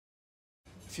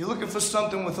If you're looking for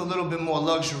something with a little bit more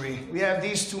luxury, we have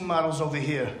these two models over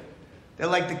here. They're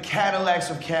like the Cadillacs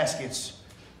of caskets.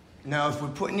 Now, if we're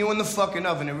putting you in the fucking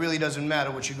oven, it really doesn't matter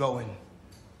what you go in.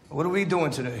 What are we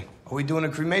doing today? Are we doing a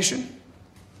cremation?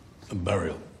 A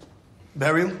burial.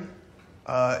 Burial?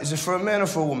 Is it for a man or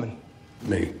for a woman?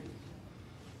 Me.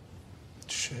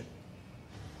 Shit.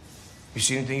 You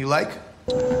see anything you like?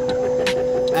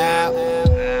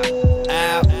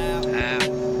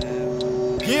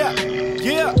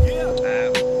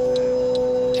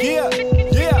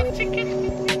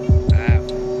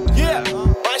 Yeah.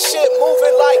 My shit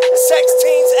moving like sex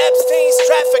teens, Epstein's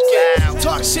trafficking.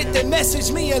 Talk shit, then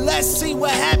message me and let's see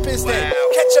what happens then.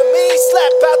 Catch a mean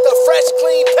slap out the fresh,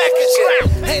 clean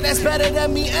packaging. Hey, that's better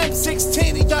than me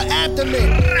M16 in your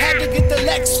abdomen. Had to get the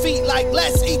Lex feet like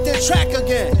let's eat the track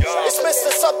again. It's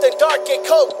Mr. Something dark and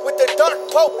coke with the dark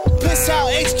pope. Piss out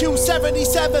HQ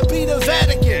 77, be the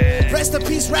Vatican. Rest in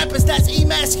peace rappers, that's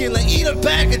emasculine. Eat a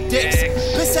bag of dicks.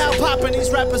 Piss out popping,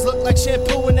 these rappers look like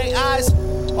shampoo in their eyes.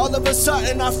 All of a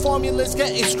sudden our formula's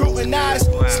getting scrutinized.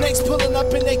 Snakes pulling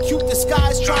up in their cute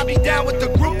disguise. Try me down with the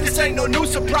group, this ain't no new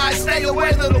surprise. Stay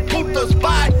away, little putas,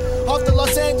 bye. Off to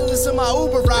Los Angeles in my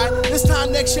Uber ride. This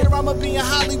time next year I'ma be in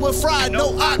Hollywood fried.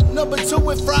 No number 2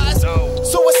 with fries.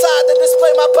 Suicide to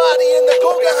display my body in the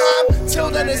Guggenheim. Till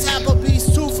then it's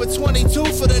Applebee's 2 for 22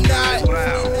 for the night.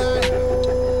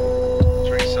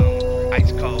 Drink some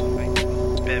ice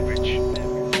cold beverage.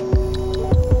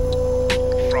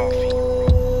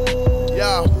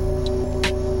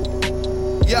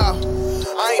 Yo,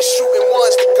 I ain't shooting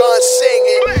once, the gun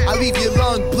singing. I leave your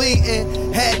lung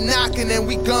bleeding, head knocking and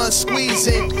we gun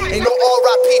squeezing. Ain't no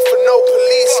RIP for no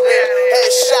policeman.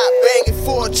 Headshot banging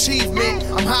for achievement.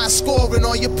 I'm high scoring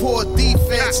on your poor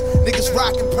defense. Niggas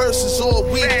rocking purses all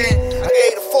weekend. I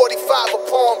gave the 45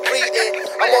 upon bleeding.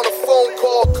 I'm on a phone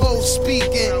call, code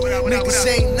speaking. Niggas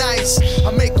ain't nice.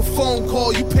 I make a phone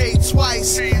call, you pay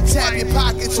twice. Tap your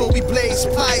pockets or we blaze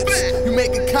pipes. You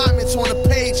making comments on a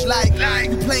page like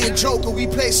you playing Joker, we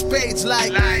play spades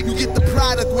like you get the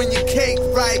product when your cake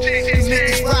right. You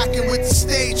niggas rocking with the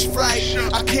stage fright.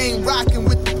 I came rocking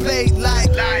with the blade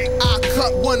like I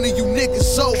cut one of you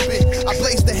niggas open. I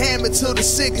blaze the hammer till the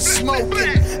cig is smoking.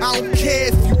 I don't care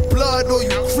if you blood or you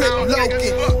crip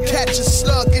Logan. Catch a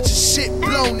slug, get your shit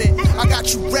blown in. I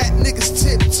got you rat niggas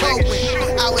tiptoeing.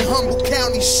 Out in Humble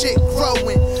County, shit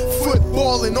growing.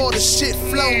 Football and all the shit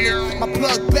flowing. My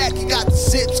plug back, you got the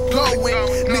zips going.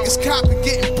 Niggas copping,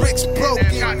 getting bricks broken.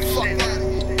 Fuck out of here.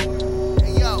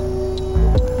 Hey, yo.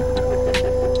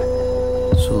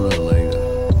 Sooner or later,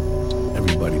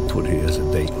 everybody put here as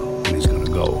a date when he's gonna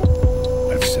go.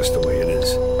 That's just the way it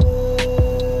is.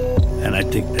 And I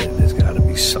think that there's gotta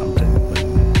be something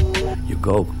when you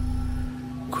go.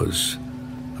 Because,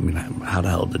 I mean, how the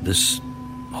hell did this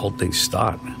whole thing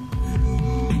start?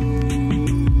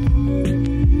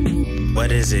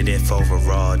 What is it if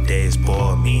overall days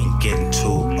bore me? Getting too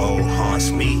old haunts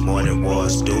me more than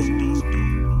wars do.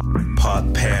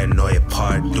 Part paranoia,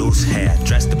 part deuce. Hey, I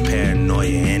dressed the paranoia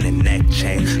in a neck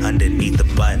chain. Underneath the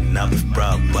button up,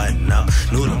 bruh, button up.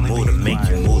 Knew the mood to make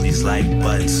you movies like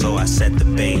buttons. So I set the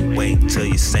bait, wait till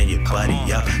you send your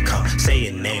buddy up. Come, say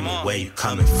your name and where you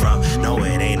coming from. No,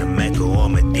 it ain't a Mecca or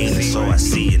Medina. So I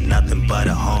see you nothing but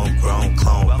a homegrown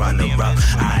clone runner up.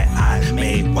 I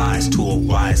made wise to a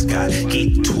wise guy.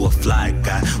 Geek to a fly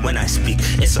guy. When I speak,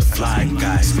 it's a fly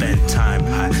guy. Spend time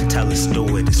high, tell a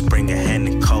stewardess, bring a hen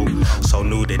and coat. So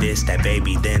new to this, that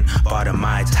baby then bought a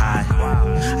Mai Tai.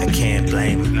 I can't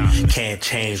blame him, can't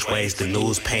change ways. The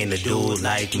news paint a dude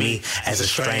like me as a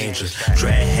stranger.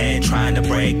 Dreadhead trying to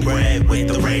break bread with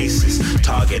the racists.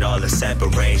 Target all the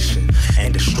separation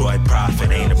and destroy profit.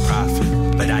 Ain't a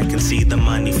profit, but I can see the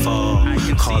money fall.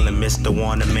 Calling Mr.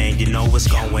 Warner, man, you know what's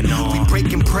going on. We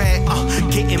breaking bread,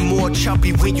 getting more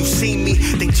chubby when you see me.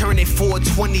 They turning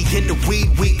 420 in the weed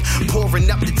week. Pouring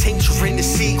up the tincture in the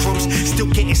Seagrams. Still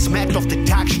getting smacked off the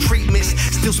doc's treatments.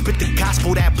 Still spit the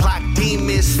gospel that block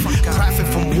demons. Profit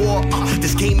from war,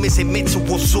 this game isn't meant to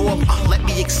absorb. Let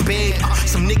me expand,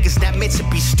 some niggas that meant to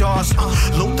be stars.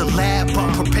 Load the lab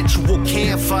up, perpetual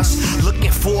canvas.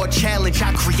 Looking for a challenge,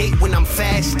 I create when I'm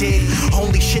fasted.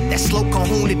 Only shit that slow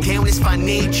kahuna down is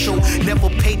financial. Never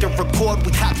paid to record,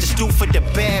 we cop the stew for the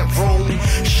bedroom.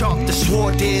 Sharp the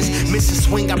sword is, miss a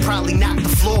swing, I probably knocked the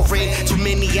floor in. Too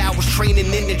many hours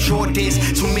training in the Jordans.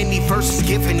 Too many verses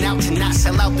given out to not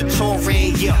sell out the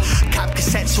touring. Yeah, cop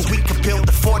cassettes so we can build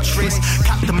the fortress.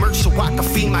 Cop the merch so I can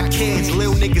feed my kids.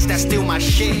 Little niggas that steal my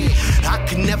shit. I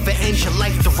could never end your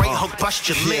life. The right hook bust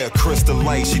your lip. Yeah, Crystal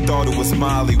Light, she thought it was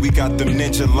Molly. We got them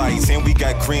ninja lights, and we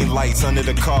got green lights under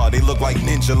the car. They look like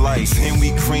ninja lights, and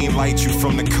we green light you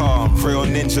from the car. I'm real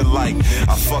ninja like.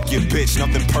 I fuck your bitch,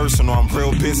 nothing personal. I'm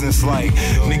real business like.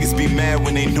 Niggas be mad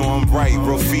when they know I'm right.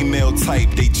 Real female type,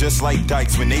 they just like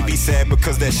dykes. When they be sad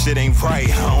because that shit ain't right.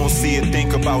 I don't see or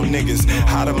think about niggas.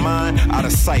 Out of mind, out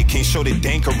of sight. Can't show the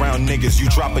dank around niggas. You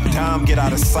drop a dime, get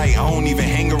out of sight. I don't even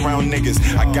hang around niggas.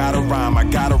 I gotta rhyme, I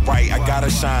gotta write, I gotta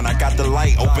shine. I got the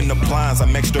light, open the blinds,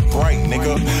 I'm extra bright,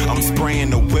 nigga. I'm spraying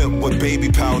the whip with baby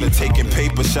powder, taking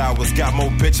paper showers. Got more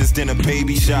bitches than a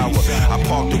baby shower. I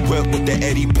park the whip with the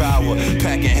Eddie Bauer,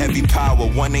 packing heavy power.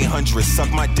 1-800,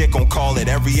 suck my dick on call it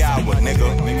every hour, nigga.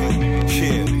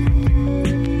 Yeah.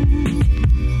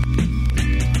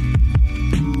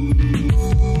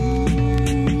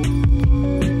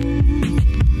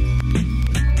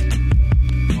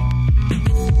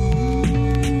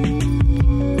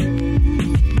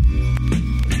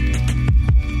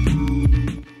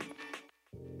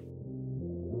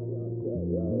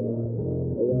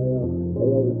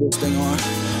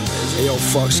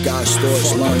 Fuck Scott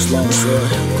Storch, lungs,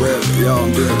 grip. Yo,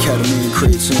 I'm doing ketamine and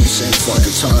creatine same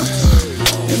fucking time.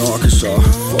 In Arkansas,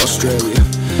 Australia.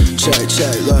 Check,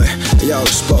 look. Yo,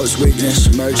 exposed weakness,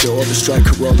 emerge your orbit, strike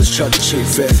Corollas, chuck a cheap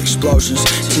fifth. Explosions,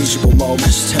 teachable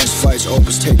moments, tense fights,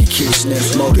 opens, take a key sniff.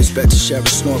 Mogas, bet to share a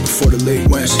snort before the league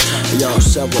wins. Yo,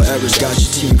 several errors, got your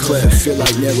team clear. Feel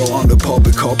like Nero on the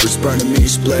pulpit, culprits burning me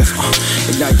spliff.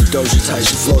 Ignite the Doja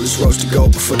Tyson flow, this roast to go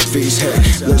before the V's hit.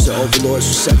 Lizard overlords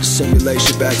will set the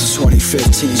simulation back to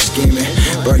 2015, scheming.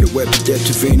 Burn the whip and dip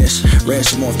to Venus.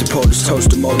 Ransom off the POTUS, toast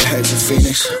the motorheads in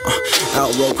Phoenix.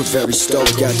 Outroke with very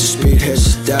stoic, got the speed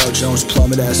hits. Dow Jones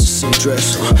plummet as the sea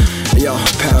drifts. Yo,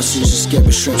 pound season,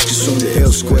 skipping shrimps, consume the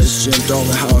ill squids. Jim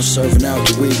Dolan, how I'm serving out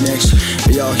the weed mix.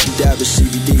 Yo, he dabbing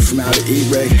CBD from out of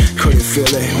E-Ray. Couldn't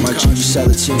feel it. My junior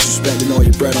seller teams were spending all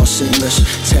your bread on seamless.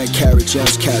 10-carat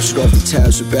gems captured off the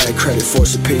tabs with bad credit for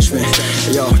impeachment.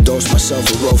 Yo, dose myself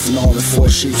a roll from all in 4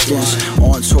 sheepskins.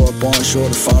 On tour, bonjour,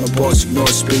 the final boss,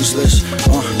 ignore speechless.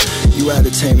 You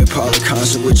entertainment, pilot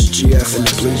concert with your GF and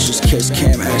the bleachers. Kiss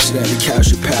cam, accidentally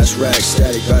captured past rags.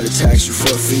 Static by the tax you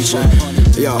for a feature.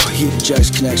 Yo, heat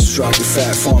ejects, connections, rocket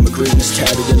fat. Farm agreements,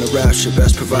 tatted in the rapture.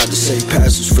 Best provide the safe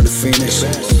passage for the Phoenix.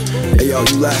 Hey yo,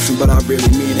 you laughing, but I really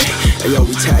mean it. Hey yo,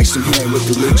 we taxed him, he ain't with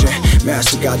the Legion.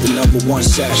 Master got the #1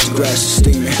 sash, the grass is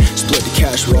steaming. Split the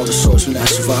cash with all the swordsmen that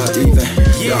survived even.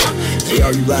 Yo, hey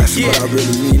yo, you laughing, but I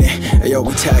really mean it. Hey yo,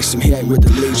 we taxed him, he ain't with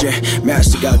the Legion.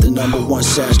 Master got the #1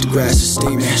 sash, the grass is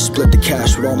steaming. Split the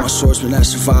cash with all my swordsmen that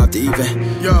survived even.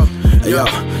 Yo,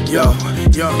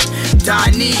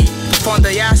 I need from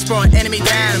diaspora and enemy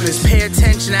damage. Pay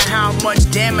attention to how much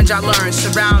damage I learned.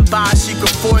 Surrounded by secret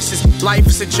forces, life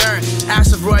is a journey.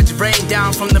 Asteroids rain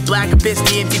down from the black abyss.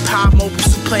 The empty power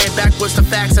mobiles who play it backwards, the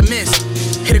facts I miss.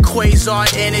 Hit a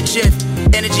quasar in a jiff.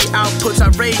 Energy outputs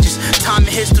outrageous. Time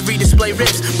and history display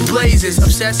rips, blazes.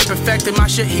 Obsessive, perfecting my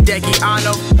shit. Hideki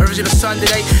Anno. Original son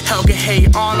today. Helga Hey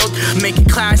Arnold. Making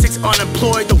classics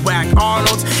unemployed. The whack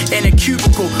Arnolds. In a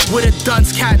cubicle with a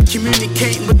dunce cat.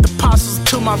 Communicating with the apostles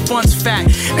till my funds fat.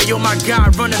 Hey yo, my guy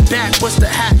running back. What's the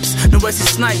haps? No Wesley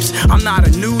Snipes. I'm not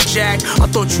a new jack. I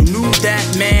thought you knew that,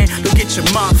 man. Don't get your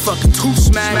motherfucking tooth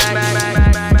smacked.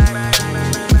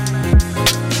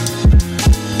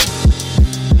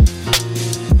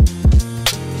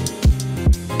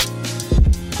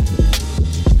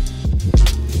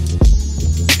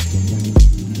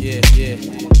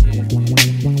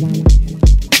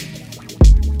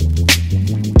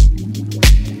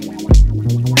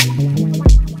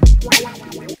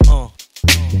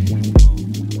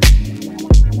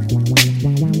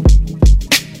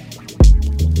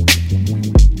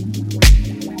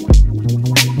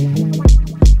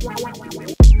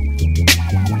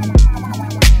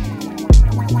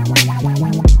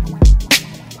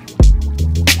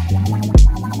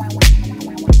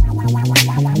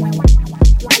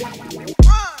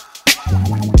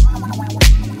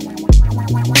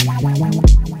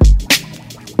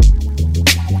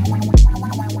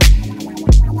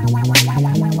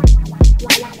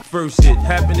 First shit,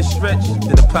 happen to stretch,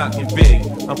 then the pocket big.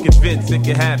 I'm convinced it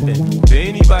can happen to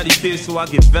anybody kid, so I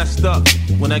get vest up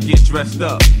when I get dressed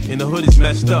up. And the hood is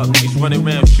messed up, niggas running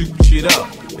around shooting shit up.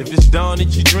 If it's dawn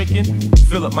that you drinking,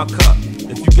 fill up my cup.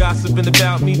 If you gossiping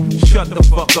about me, shut the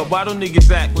fuck up. Why don't niggas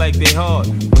act like they hard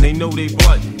when they know they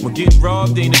butt? When getting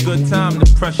robbed ain't a good time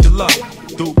to press your luck.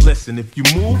 Dude, listen, if you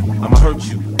move, I'ma hurt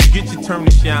you. You get your turn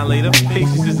to shine later,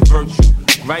 patience is a virtue.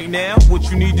 Right now,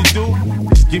 what you need to do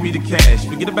is give me the cash.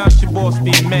 Forget about your boss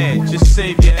being mad, just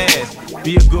save your ass.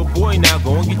 Be a good boy now,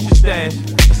 go and get your stash.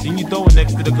 I seen you throwing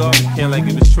next to the garbage can like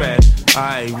it was trash.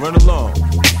 Alright, run along.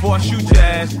 Before I shoot your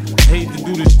ass, I hate to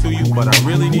do this to you, but I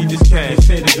really need this cash. They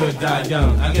say the good die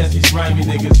young. I guess these grimy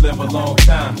niggas live a long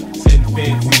time. Sitting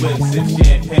fancy whips, sip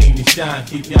champagne and shine.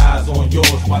 Keep your eyes on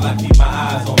yours while I keep my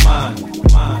eyes on mine.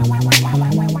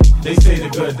 They say the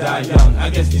good die young. I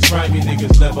guess these grimy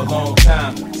niggas live a long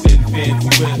time. Sitting fancy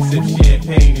whips, sip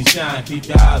champagne and shine. Keep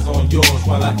your eyes on yours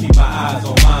while I keep my eyes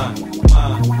on mine.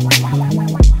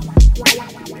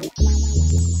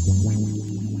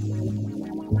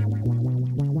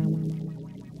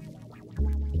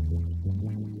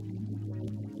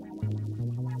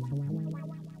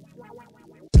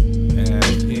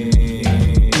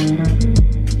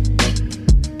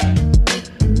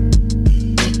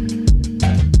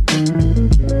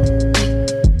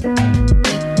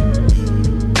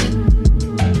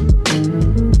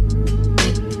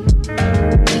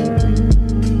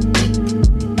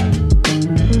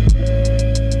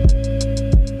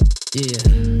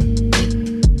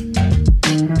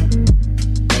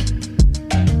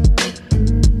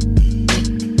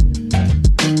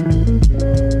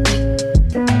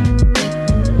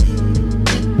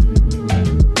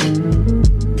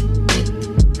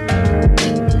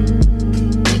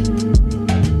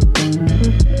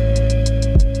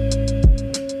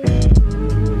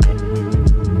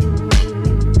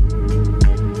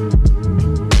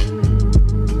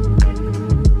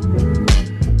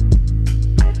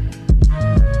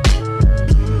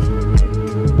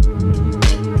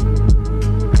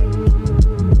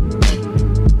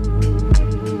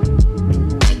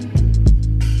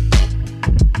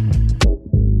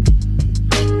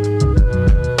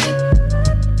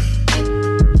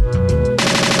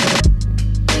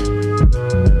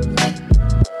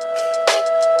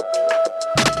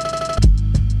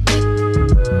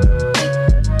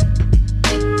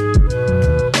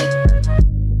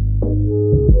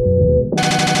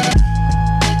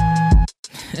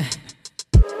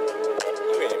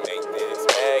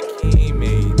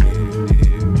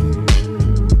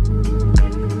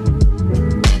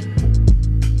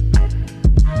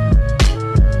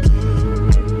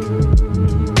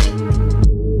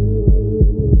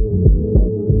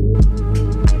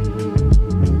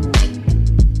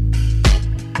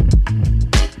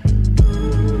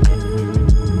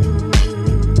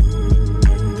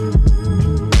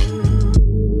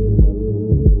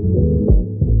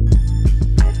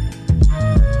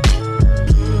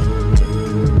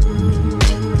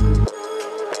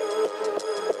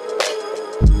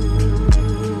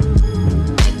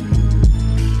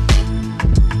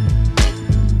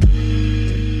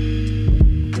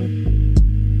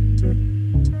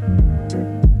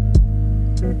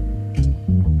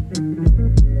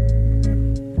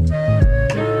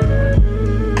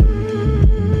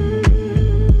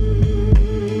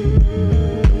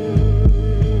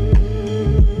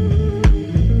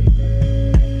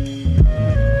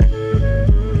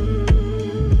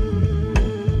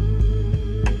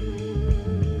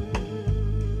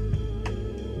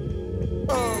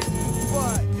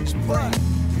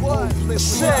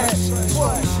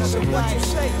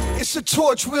 It's a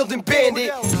torch-wielding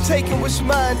bandit, taking what's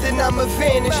mine, then I'ma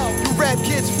vanish. You rap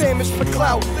kids famous for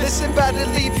clout, listen, about to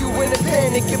leave you in a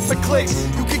panic. If it clicks,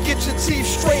 you can get your teeth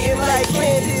straightened like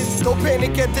Candace. Don't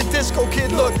panic at the disco,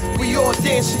 kid, look, we all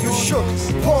dancing, you shook.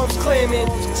 Palms clamming,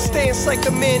 stance like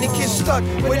a mannequin stuck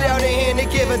without a hand to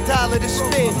give $1 to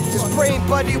spin. His brain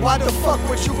buddy, why the fuck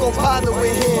would you go bother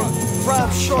with him?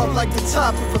 Rhyme sharp like the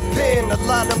top of a pen. A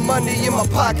lot of money in my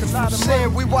pockets from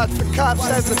sand. We watch for cops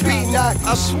as the beat knock.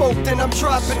 I smoke, then I'm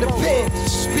dropping the pen.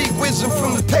 Speak wisdom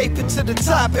from the paper to the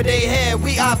top of their head.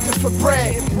 We opted for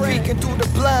bread. Peeking through the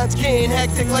blinds, getting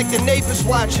hectic like the neighbors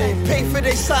watching. Pay for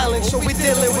their silence, so we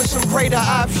dealing with some greater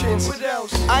options.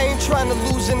 I ain't trying to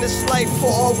lose in this life. For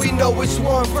all we know, it's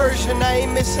one version. I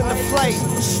ain't missing the flight.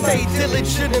 Stay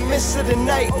diligent and miss it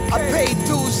tonight. I paid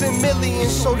dues in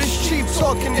millions, so this cheap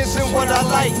talking isn't what I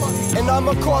like. And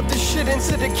I'ma carve this shit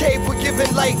into the cave we're giving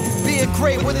light. Be a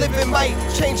great, we're living might.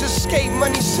 Change escape,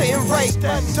 money sitting right.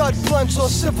 Dud blunts on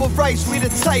civil rights. We the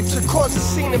type to cause a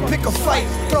scene and pick a fight.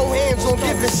 Throw hands on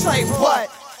giving sight. What?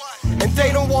 And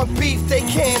they don't want beef, they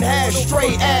can't have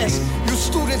straight ass. You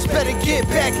students better get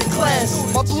back in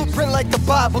class. My blueprint like the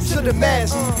Bible to the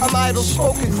mass. I'm idle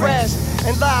smoking grass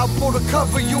and liable to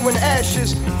cover you in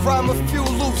ashes. Rhyme a few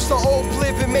loops to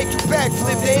obliv and make you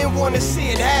backflip. They didn't want to see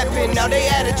it happen, now they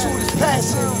attitude is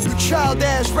passive. You child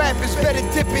ass rappers better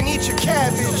dip and eat your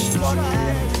cabbage.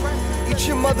 Eat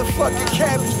your motherfucking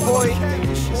cabbage, boy.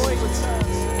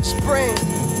 Spring.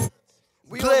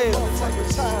 We live.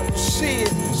 Motherfucking time. You see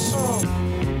it.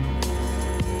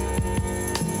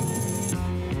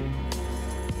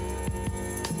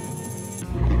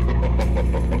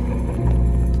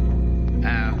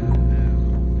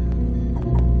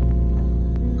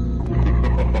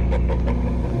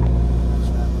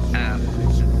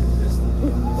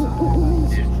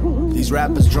 These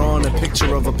rappers drawing a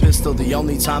picture of a pistol the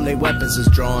only time they weapons is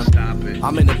drawn.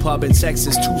 I'm in the pub in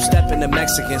Texas, two-stepping the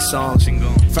Mexican songs.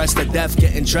 Fresh to death,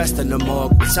 getting dressed in the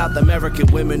morgue. With South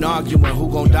American women arguing who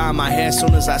gon' dye my hair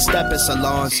soon as I step in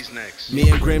salons. Me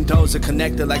and Grim Doze are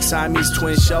connected like Siamese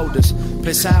twin shoulders.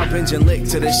 Piss out, binge and lick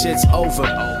till this shit's over.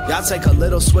 Y'all take a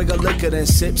little swig of liquor then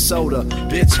sip soda.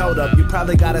 Bitch, hold up, you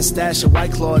probably got a stash of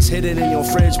White Claws hidden in your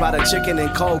fridge by the chicken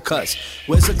and cold cuts.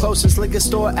 Where's the closest liquor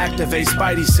store? Activate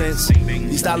Spidey sense.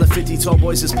 These $1.50 tall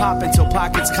boys is popping till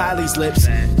pockets Kylie's lips.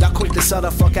 Y'all quick to sell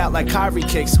the fuck out like Kyrie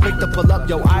kicks. Quick to pull up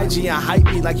your IG and hype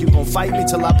me like you gon' fight me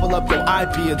till I pull up your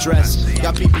IP address.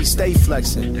 Y'all PP stay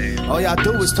flexing. All y'all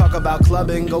do is talk about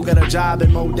clubbing. Go get a job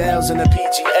in Models in the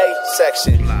PGA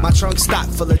section. My trunk stock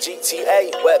full of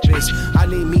GTA weapons. I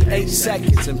need me 8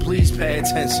 seconds and please pay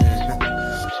attention.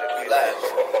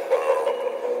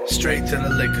 Straight to the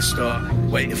liquor store,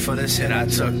 waiting for this hit I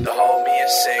took to hold me and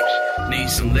sink. Need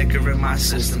some liquor in my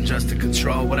system just to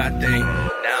control what I think.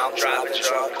 Now I'm driving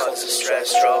drunk cause the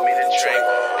stress drove me to drink.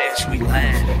 Bitch, we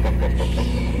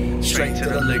land. Straight to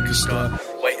the liquor store,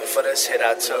 waiting for this hit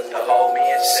I took to hold me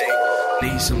and sink.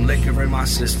 Need some liquor in my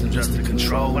system just to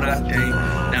control what I think.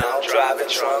 Now I'm driving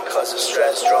drunk cause the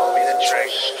stress drove me to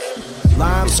drink.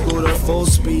 Lime scooter, full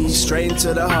speed, straight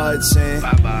into the Hudson.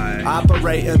 Bye-bye.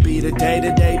 Operate and be the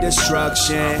day-to-day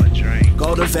destruction.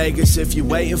 Go to Vegas if you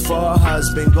waiting for a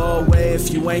husband. Go away if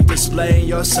you ain't displaying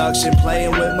your suction.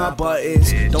 Playing with my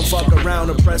buttons. Don't fuck around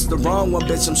and press the wrong one,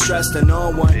 bitch. I'm stressed and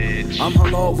on one. I'm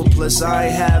hungover, plus I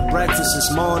ain't had breakfast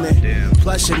this morning.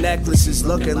 Plus your necklace is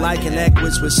looking like an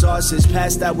Equus with sausage.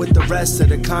 Pass that with the rest of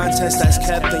the contents that's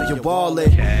kept in your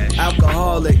wallet.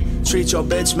 Alcoholic. Treat your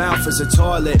bitch mouth as a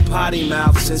toilet, potty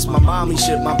mouth. Since my mommy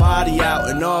shipped my body out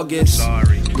in August.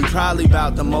 We probably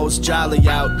about the most jolly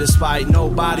out, despite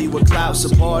nobody with clout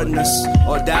supporting us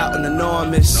or doubting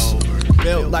enormous.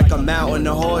 Built like a mountain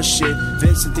of horse shit.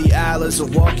 Vincent the Allers a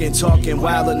walking, talking,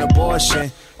 wild an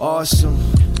abortion. Awesome.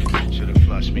 Should've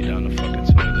flushed me down the fucking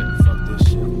toilet. Fuck this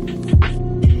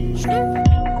shit.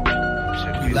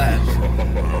 We left.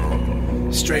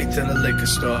 Straight to the liquor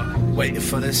store, waiting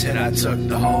for this hit I took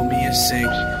to hold me and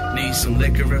sink. Need some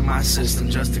liquor in my system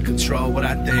just to control what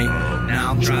I think. Now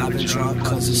I'm driving drunk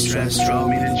cause the stress drove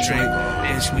me to drink.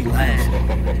 Bitch, we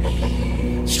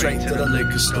land. Straight to the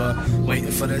liquor store,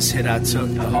 waiting for this hit I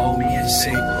took to hold me and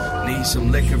sink. Need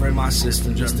some liquor in my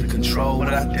system just to control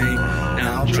what I think.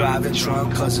 Now I'm driving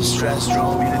drunk cause the stress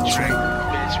drove me to drink.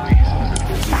 Bitch, we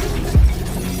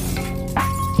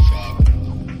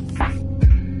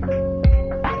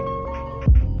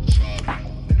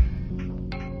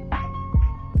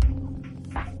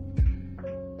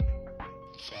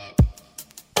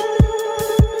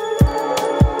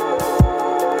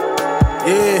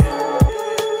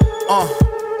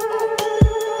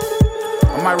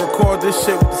this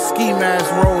shit with the ski mask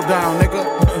roll down, nigga.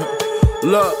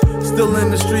 Look, still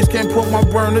in the streets, can't put my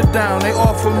burner down. They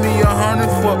offered me 100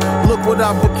 for look what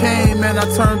I became and I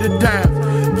turned it down.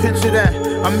 Picture that,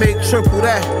 I make triple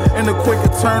that in a quicker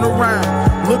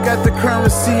turnaround. Look at the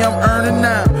currency I'm earning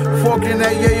now. Forking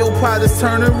that yayo pot is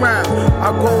turning around.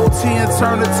 I go OT and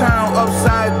turn the town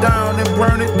upside down and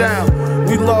burn it down.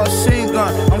 We lost Machine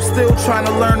Gun, I'm still trying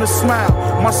to learn to smile.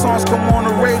 My songs come on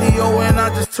the radio and I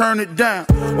just turn it down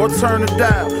or turn it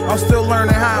down. I'm still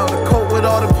learning how to cope with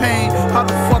all the pain. How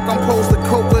the fuck I'm supposed to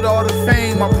cope with all the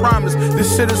fame? I promise,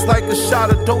 this shit is like a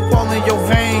shot of dope all in your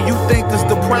vein. You think this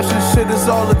depression shit is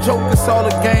all a joke, it's all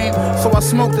a game. So I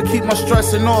smoke to keep my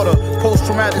stress in order.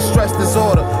 Post-traumatic stress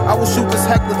disorder. I will shoot this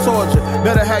heckler towards you.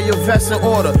 Better have your vest in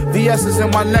order. VS is in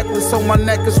my necklace so my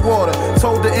neck is water.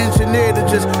 Told the engineer to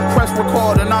just press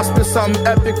record and I'll spit something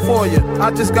epic for you. I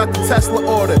just got the Tesla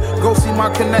order. Go see my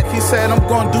connect, he said I'm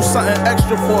gonna do something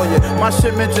extra for you. My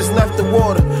shipment just left the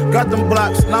water. Got them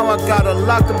blocks, now I gotta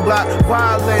lock the block.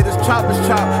 Violators, choppers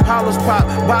chop, hollows pop,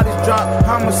 bodies drop,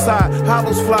 homicide,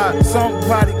 hollows fly.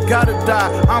 Somebody gotta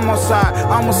die, I'm outside,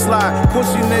 I'ma slide.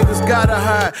 Pussy niggas gotta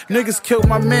hide. Niggas killed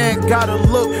my man, gotta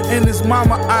look in his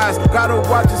mama eyes. Gotta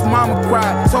watch his mama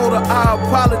cry. Told her I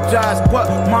apologize, but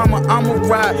mama, I'ma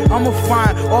ride. I'ma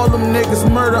find all them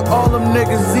niggas, murder all them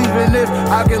niggas, even if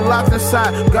I get locked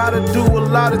inside. Gotta do a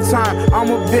lot of time.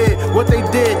 I'ma bid what they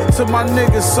did to my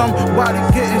niggas. Somebody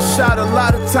getting shot a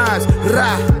lot of times.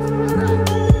 Rah.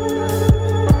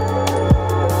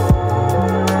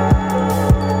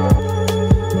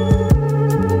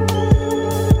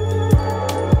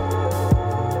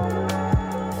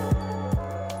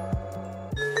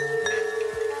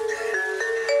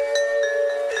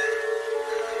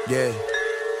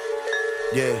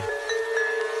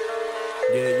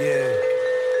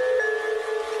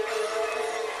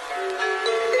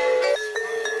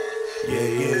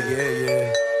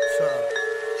 yeah.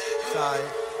 Sorry.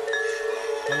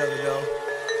 Whatever, though. You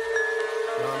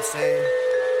know what I'm saying?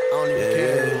 I don't even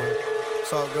care anymore.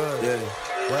 It's all good. Yeah.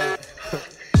 What?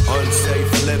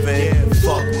 Unsafe living,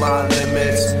 fuck my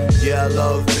limits. Yeah, I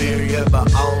love beer, yeah,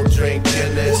 but I don't drink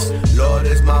Guinness. Lord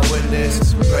is my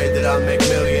witness, pray that I make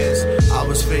millions. I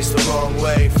was faced the wrong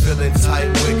way, feeling tight,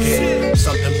 wicked.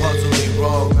 Something puzzled me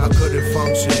wrong, I couldn't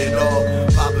function at all.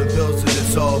 Popping pills to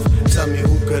dissolve, tell me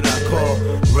who could I call?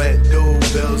 Rent due,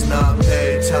 bills not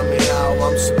paid, tell me how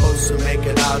I'm supposed to make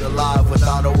it out alive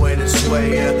without a way to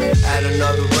sway, yeah. Add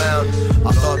another round,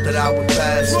 I thought that I would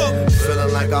pass,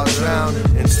 feeling like I'll drown.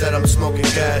 Instead I'm smoking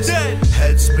gas,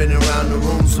 head spinning around the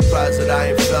room, surprised that I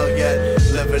ain't felt yet.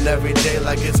 Living every day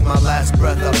like it's my last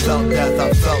breath. I felt death,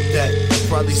 I felt that.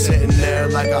 Probably sitting there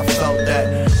like I felt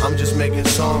that. I'm just making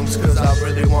songs cause I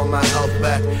really want my health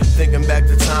back. Thinking back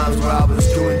to times where I was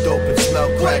doing dope and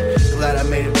smelled crack. Glad I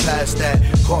made it past that.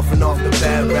 Coughing off the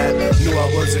bad rap. Knew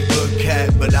I was a good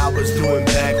cat, but I was doing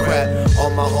bad crap.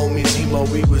 All my homies emo,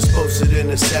 we was posted in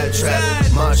a sad trap.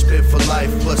 Mosh pit for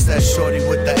life, plus that shorty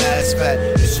with the ass fat.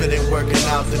 If it ain't working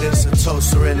out, then it's a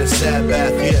toaster in a sad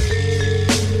bath, yeah.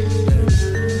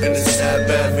 In a sad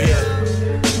bath, yeah.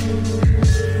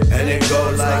 And it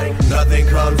goes like, nothing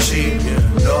comes cheap,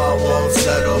 no I won't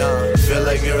settle. Feel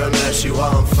like you're a mess, you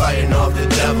while I'm fighting off the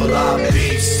devil. I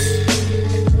peace.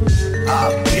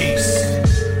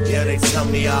 Yeah, they tell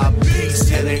me I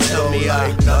peace. And they tell me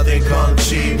nothing comes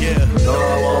cheap, no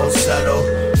I won't settle.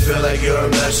 Feel like you're a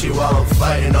mess, you while I'm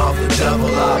fighting off the devil.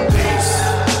 I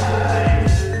peace.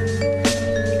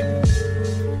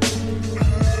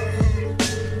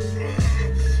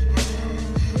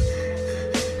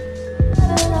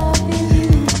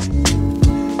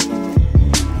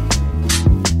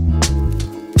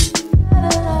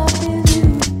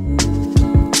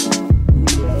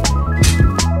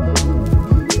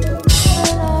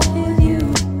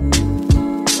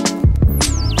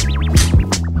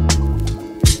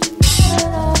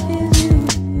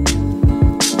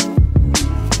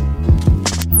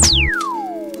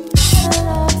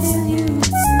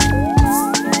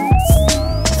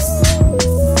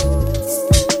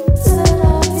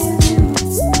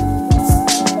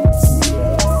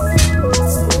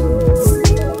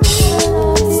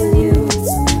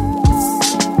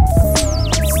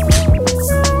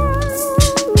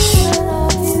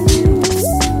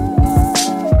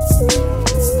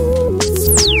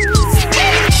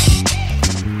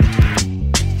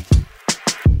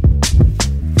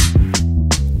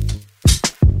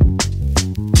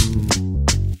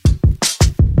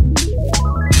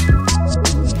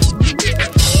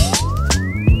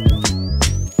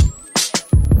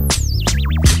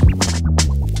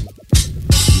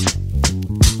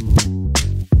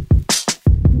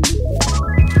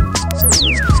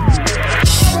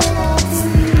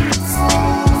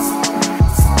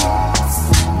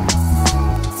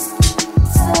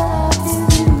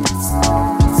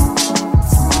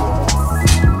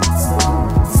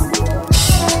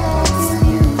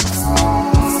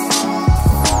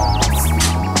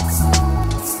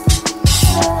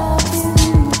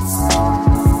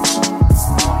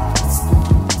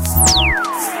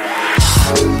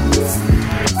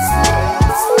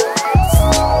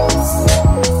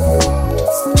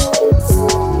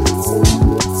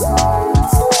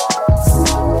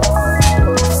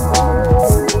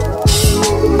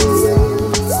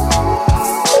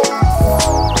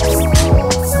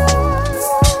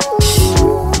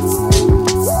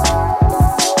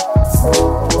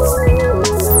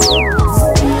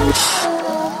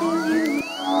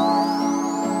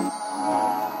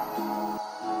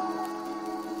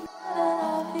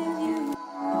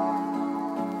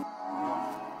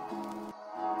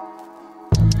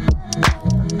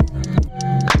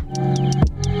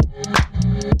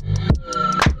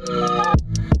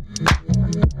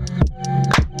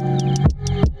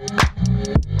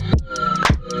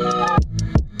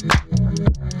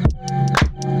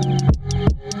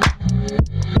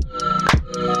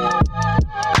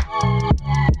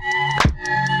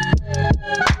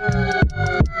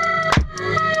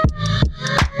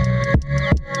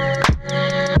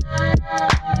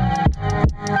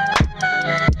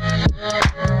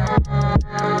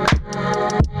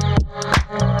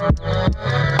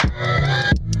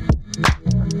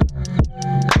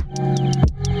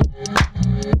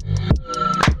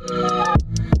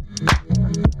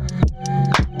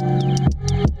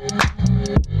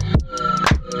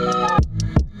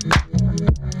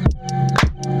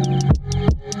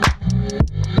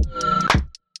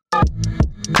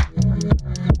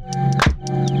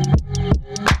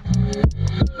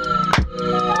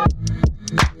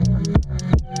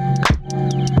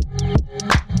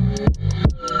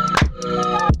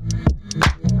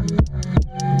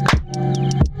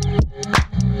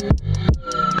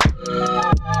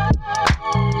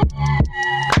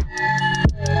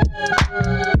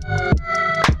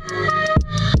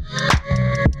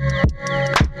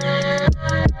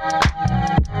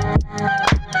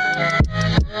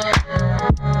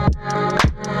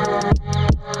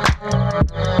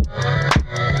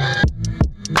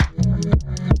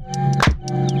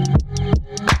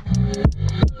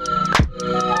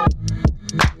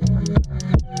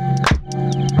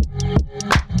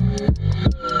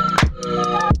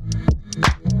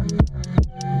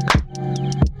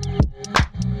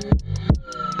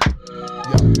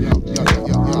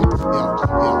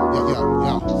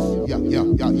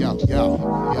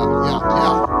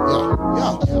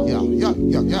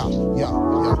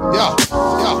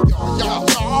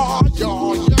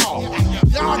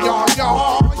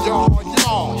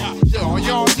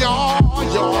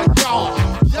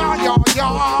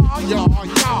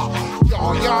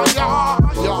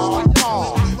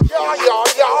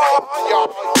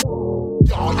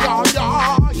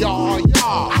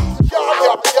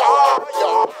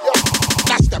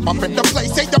 Step up in the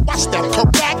place, say the watch that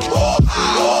correct.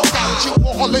 Got you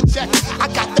all in check. I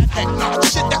got that head nod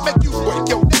shit that make you break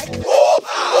your neck.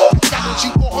 Got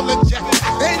you all in check.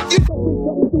 And you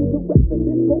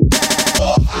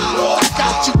I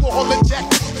got you all in check.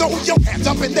 Throw your hands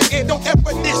up in the air, don't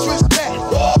ever disrespect.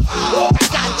 I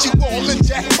got you all in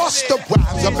check. Busta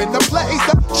Rhymes up in the place,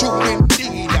 true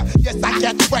indeed. Yes, I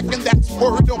get reckon that's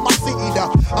word on my seed.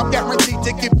 I'm guaranteed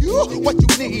to give you what you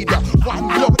need. One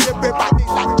blow, everybody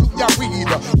like to ya read.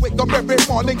 Wake up every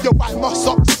morning, yo, I must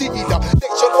succeed.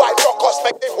 Nationwide broadcast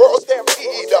make the world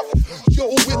stampede. Yo,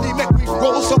 Willie, make me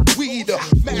roll some weed.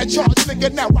 Man, charge nigga,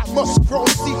 now I must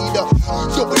proceed.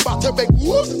 Yo, we about to make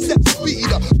moves, set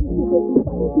speed.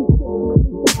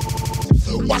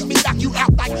 Watch me knock you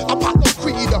out like Apollo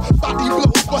Creed. Body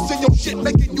blows, busting your shit,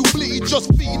 making you bleed.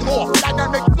 Just feed off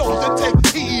dynamic flows and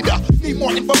take heed. Need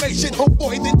more information,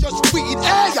 homeboy, than just weed.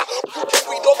 Hey, you can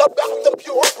read all about the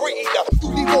pure breed. You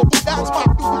need more, but that's my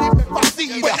duty, my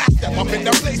seed. When I step up in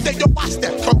the place, they don't watch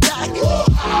them come back.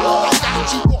 I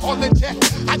got you all in check.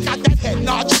 I got that head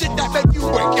nod shit that make you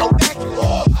break your neck.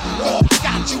 I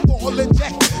got you all in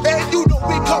check. And you know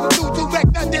we come through to wreck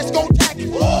the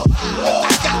discotheque.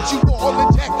 I got you all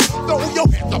in check. Throw your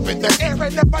hands up in the air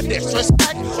and never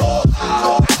disrespect.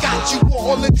 I got you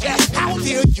all in check. How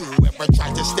dare you ever try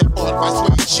to step on my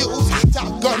suede shoes?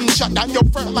 Top gun shut down your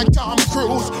front like Tom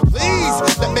Cruise.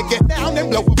 Please let me get down and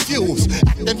blow a fuse.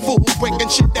 Acting fool, breaking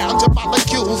shit down to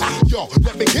molecules. Yo,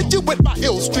 let me hit you with my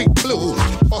Hill Street blues.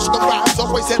 Busta Rhymes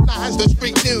always headlines the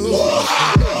street news.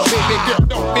 Baby girl,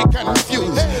 don't be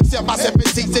confused. Sell my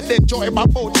 17s and enjoy my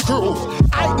boat cruise.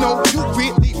 I know you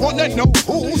really wanna know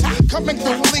who's coming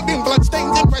through, leaving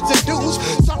bloodstains and residues.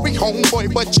 Sorry,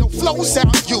 homeboy, but your flow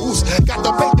sound used. Got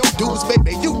to pay your dues,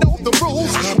 baby, you know the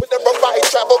rules. Whenever I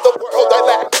travel the world, I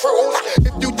land cruise.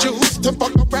 If you choose to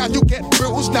fuck around, you get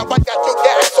bruised. Now I got you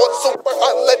gas on super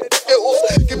unleaded fuels.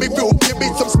 Give me room, give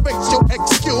me some space, your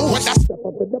excuse. When I step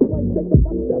up in the place, they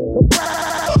the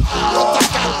I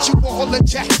got you all in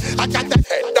check. I got that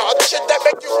head nod shit that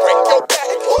make you break your neck.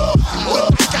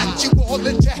 I got you all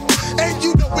in check. And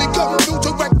you know we come through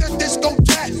to wreck the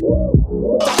discotheque.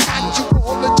 I got you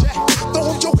all in check. Throw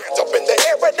your hands up in the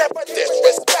air and never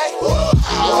disrespect.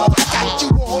 I got you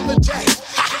all in check.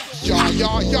 You're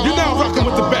now rocking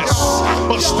with the best.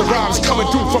 Busta Rhymes coming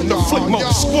through from the Flip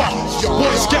Mode Squad.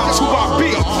 Boy Scouts who I be.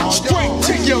 Straight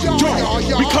to your dome.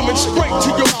 We coming straight to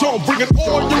your dome. Bringing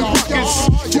all you records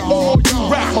to all you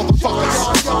rap motherfuckers.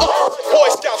 Boy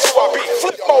Scouts who I be.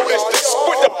 Flip Mode is the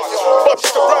squidder.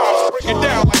 Busta Rhymes break it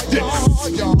down like this.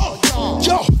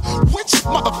 Yo, which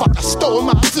motherfucker stole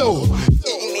my flow?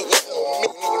 Eeny,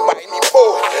 miny, mo.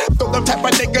 Throw them type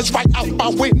of niggas right out my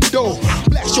window.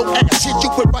 Blast your ass, hit you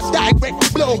with a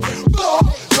direct blow.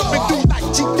 Coming through like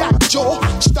G.I. Joe.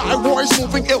 Star Wars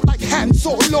moving ill like Han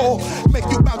Solo. Make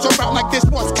you bounce around like this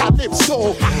was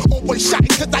Calypso. Always shine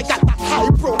cause I got the high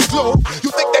pro glow.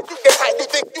 You think that you can hide, you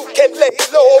think you can lay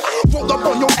low. Roll up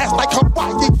on your ass like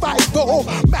Hawaii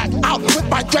 5-0. Mac out with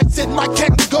my dreads in my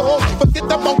Kango. Forget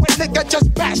the moment nigga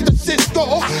just bashed the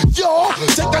Cisco. Yo,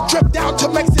 take a trip down to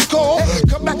Mexico.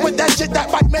 Come back with that shit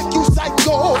that might make you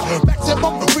psycho.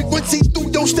 Maximum frequencies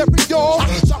through your stereo.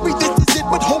 Sorry, this is it,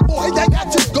 but homeboy, they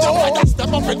got to go. I got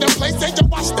step up in the place, they just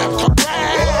watch them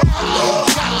correct.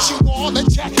 Got you all in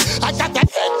check. I got that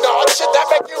head nod shit that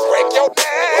make you break your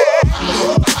neck.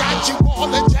 I got you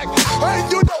all in check.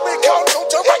 And you know we come through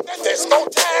to wreck the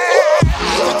discotheque.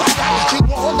 I got you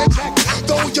all in check.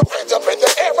 Throw your hands up in the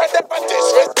air and never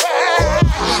disrespect.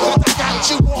 I got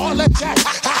you all in check.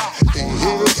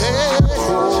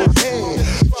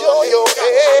 Yo, yo,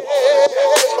 hey.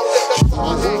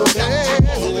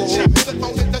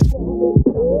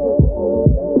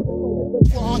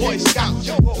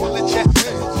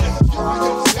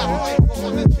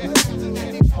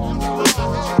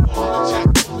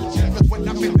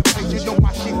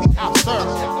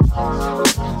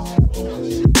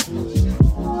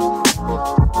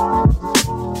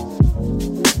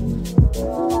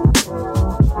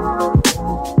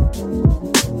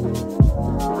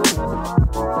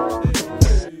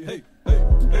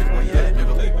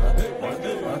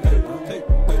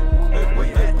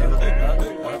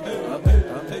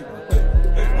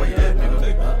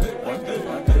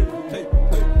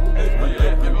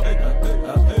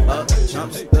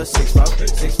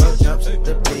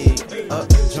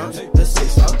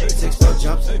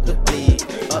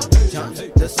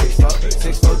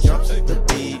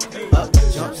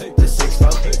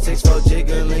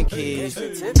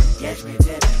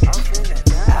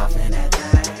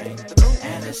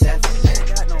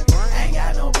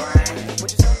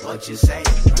 what you say.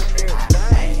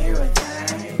 I ain't hear a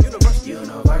thing.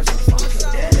 Universal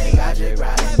Funkadelic, I just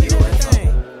riding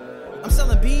UFO. I'm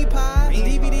selling bean pies,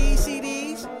 DVDs,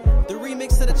 CDs. The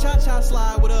remix to the Cha-Cha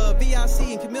Slide with VIC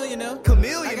and Chameleon now.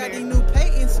 I got these new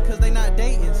patents because they not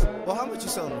datings. Well, how much you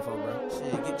selling them for, bro?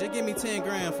 Shit, just give me 10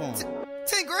 grand for them.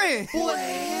 10 grand? Boy,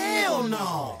 hell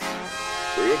no.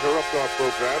 We interrupt our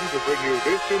program to bring you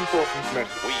this important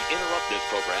message. We interrupt this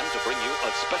program to bring you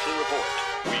a special report.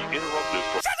 We interrupt this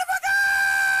program.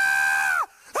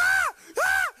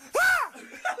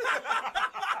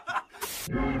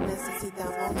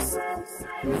 Necesitamos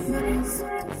líderes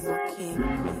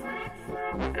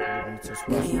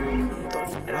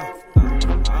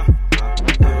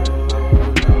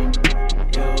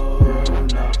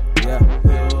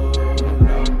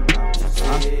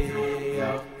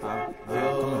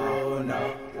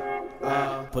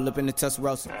pull up in the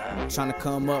Tuscaloosa, tryna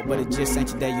come up, but it just ain't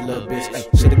your day, you little bitch. Hey,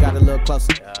 shoulda got a little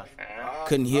closer.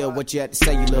 Couldn't hear what you had to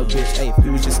say, you little bitch. Hey, if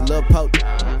you was just a little poke,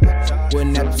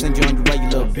 wouldn't have to send you on your way, you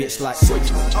little bitch. Like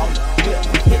switch on the whip,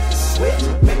 hit the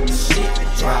switch, make the shit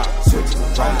drop. Switch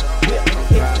on the whip,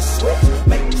 hit the switch,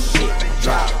 make the shit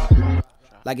drop.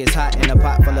 Like it's hot in a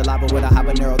pot full of lava with a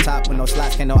habanero top. With no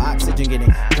slots, can't no oxygen get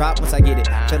in. Drop once I get it.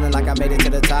 Feeling like I made it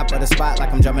to the top of the spot.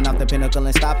 Like I'm jumping off the pinnacle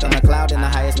and stopped on a cloud. In the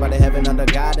highest part of heaven under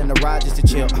God. And the ride just to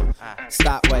chill.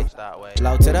 Stop, wait.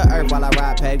 Low to the earth while I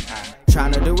ride, babe.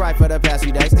 Trying to do right for the past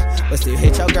few days. But still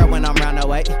hit your girl when I'm round the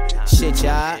way. Shit,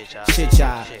 y'all. Shit,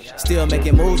 y'all. Still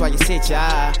making moves while you sit,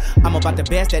 y'all. I'm about the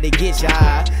best that it gets,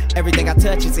 y'all. Everything I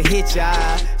touch is a hit,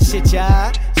 y'all. Shit,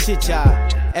 y'all. Shit, y'all.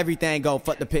 Everything go,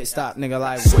 fuck the pit stop, nigga,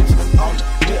 like switch on the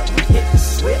whip, hit the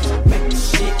switch, make the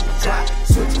shit drop.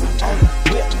 Switch on the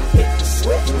whip, hit the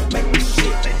switch, make the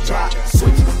shit drop.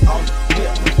 Switch on the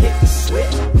whip, hit the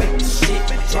switch, make the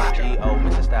shit drop. G.O.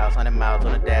 Mr. Styles, 100 miles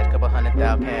on the dash, couple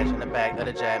 100,000 cash in the back of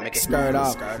the jag, make it skirt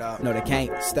off. No, they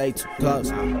can't stay too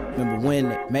close. Remember when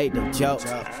they made the jokes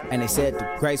and they said the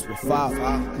grace would fall.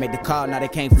 Made the call, now they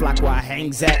can't flock where I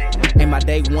hangs at. And my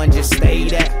day one just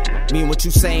stayed at. Mean what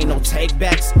you saying, no take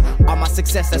backs. All my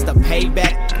success, that's the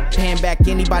payback. Paying back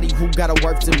anybody who gotta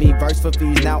work to me. Verse for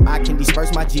fees, now I can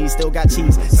disperse my G's. Still got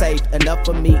cheese, saved enough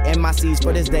for me and my seeds.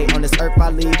 For this day on this earth I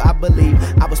leave, I believe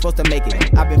I was supposed to make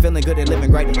it. I've been feeling good and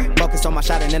living great. Focused on my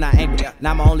shot and then I aimed it.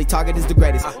 Now my only target is the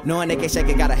greatest. Knowing they can't shake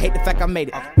it, gotta hate the fact I made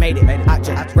it. I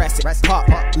just rest it,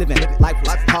 hard, living life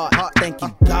was hard. Thank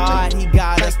you God, he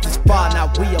got us this far.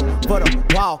 Now we over the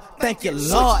wall, thank you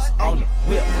Lord. On the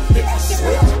whip, hit the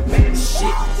switch, make the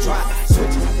shit drop.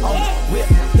 Switch on the whip,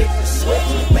 hit the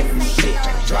switch, make the shit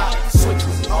drop. Switch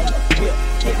on the whip,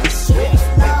 hit the switch,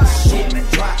 make the shit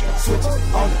drop. Switch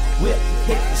on the whip,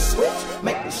 hit the switch,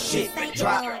 make the shit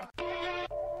drop.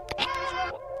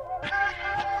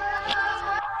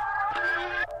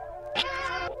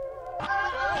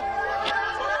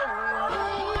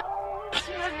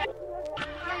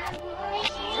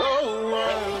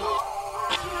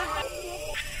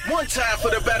 One time for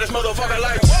the baddest motherfucker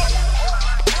like what?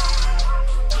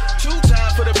 Two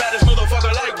times for the baddest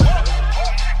motherfucker like what?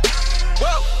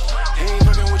 Whoa. Ain't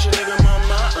fucking with your nigga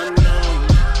mama, I know.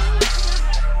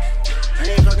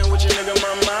 Ain't fucking with your nigga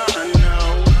mama, I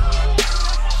know.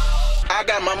 I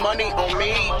got my money on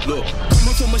me. Look,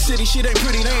 coming from a city, shit ain't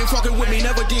pretty. They ain't fucking with me,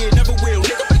 never did, never will.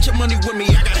 Nigga, put your money with me.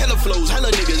 I got hella flows,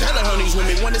 hella niggas, hella honeys with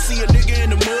me. Wanna see a nigga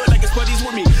in the mud like his buddies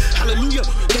with me. Hallelujah.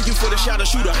 Thank you for the shot of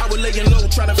shooter. I was laying low,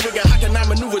 trying to figure how can I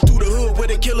maneuver through the hood where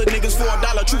they killing niggas for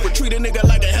 $1 trooper. Treat a nigga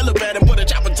like a helipad and put a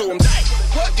chopper to him. Dang.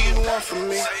 What do you want from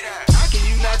me? How can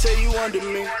you not tell you under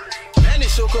me? Man,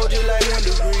 it's so cold, just like 1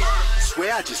 degree.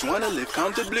 Swear I just wanna live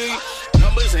comfortably.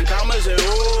 Numbers and commas and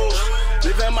rules.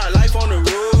 Living my life on the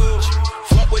road.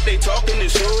 Fuck what they talking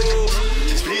this whole.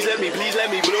 Just please let me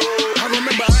blow. I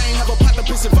remember I ain't have a pot to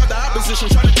piss and fuck the opposition.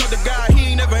 Try to cut the guy,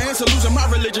 he ain't never answer. Losing my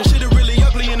religion. Shit is really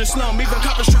ugly in the slum. Even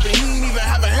coppers tripping, he ain't even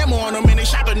have a hammer on him and they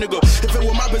shot a nigga. If it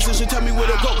were my position, tell me where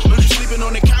to go. When you sleeping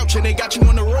on the couch and they got you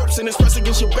on the ropes and it's pressed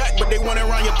against your back, but they want it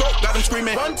around your throat. Got them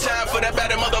screaming. One time for that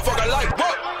baddest motherfucker like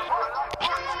what?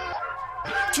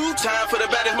 Two times for the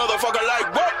baddest motherfucker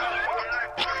like what?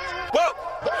 Whoa.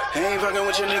 Ain't fucking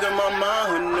with your nigga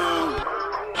mama, no.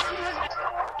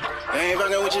 Ain't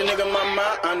fucking with your nigga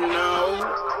mama, I know.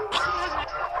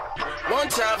 One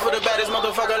time for the baddest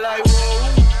motherfucker like whoa.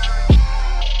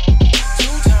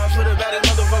 Two times for the baddest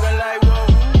motherfucker like whoa.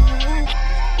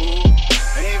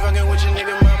 Ain't fucking with your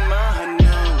nigga mama, I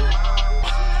know.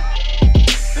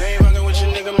 Ain't fucking with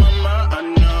your nigga mama, I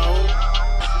know.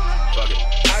 Fuck it.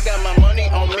 I got my money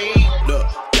on me. Look,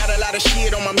 got a lot of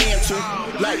shit on my man too.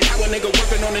 Like how a nigga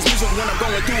working on this music when I'm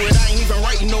going through it. I ain't even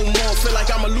writing no more. Feel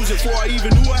like I'ma lose it before I even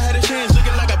knew I had a chance.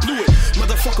 Looking like I blew it.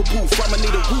 Motherfucker. fuck a booth. I'ma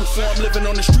need a roof, or I'm living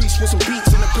on the streets with some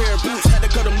beats and a pair of boots. Had to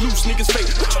cut them loose, niggas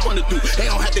fake. What you wanna do? They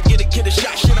don't have to get a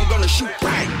shot. Shit, I'm gonna shoot.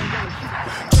 Bang.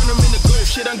 Turn them into gold.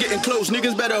 Shit, I'm getting close.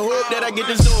 Niggas better hope that I get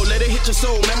this dough. Let it hit your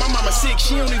soul. Man, my mama sick.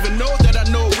 She don't even know that I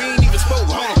know. We ain't even spoke.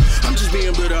 I'm just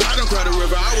being bitter. I don't cry the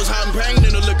river. I was hiding pain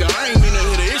in the liquor. I ain't mean to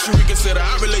hit an issue. Reconsider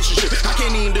our relationship. I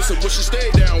can't even diss her, but she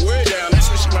stayed down, way down. That's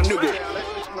when she my nigga.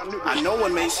 I know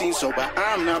it may seem so, but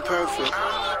I'm not perfect.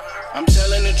 I'm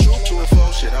telling the truth to a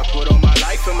false shit. I put on my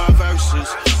life and my verses.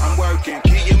 I'm working,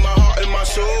 key in my heart and my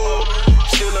soul.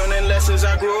 Still learning lessons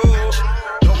I grew.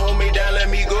 Don't hold me down, let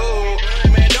me go.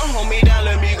 Man, don't hold me down,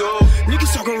 let me go.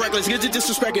 Niggas talking reckless, get you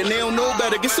disrespecting. They don't know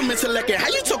better, get some intellect. How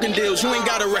you talking deals? You ain't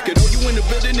got a record. Oh, you in the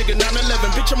building, nigga,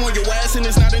 9/11. Bitch, I'm on your ass and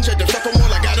it's not injected. Fuck them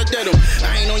all, I gotta dead them.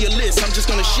 I ain't on your list, I'm just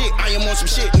gonna shit. I am on some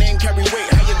shit, name carry weight.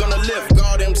 How you gonna live?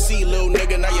 God MC, little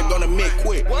nigga, now you're gonna make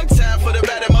quick. One time for the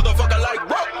baddest motherfucker like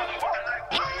whoa.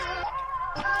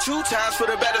 2 times for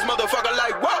the baddest motherfucker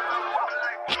like whoa.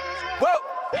 Whoa.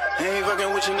 Ain't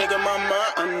fucking with your nigga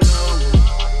mama, I know.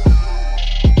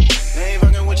 Ain't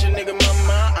fucking with your nigga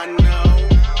mama, I know.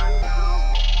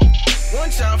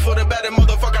 One time for the baddest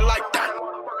motherfucker like that.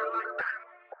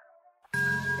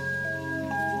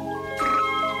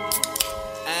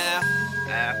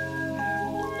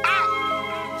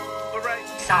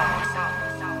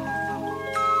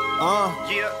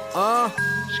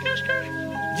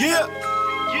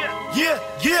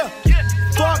 Yeah.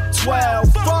 Fuck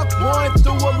 12, fuck 1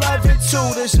 through 11,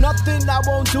 2. There's nothing I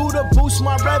won't do to boost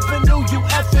my revenue, you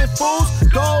effing fools.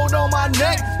 Gold on my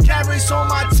neck, carrots on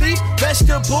my teeth,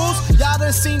 vegetables. Y'all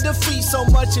done seen defeat so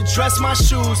much it dress my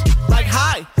shoes. Like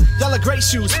hi, y'all are great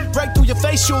shoes. Break through your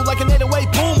face shoe like an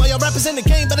 808 boom. All y'all rappers in the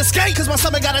game better skate, cause my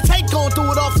stomach got a tank going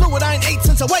through it all fluid. I ain't ate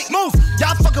since I wait, move.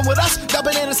 Y'all fucking with us, y'all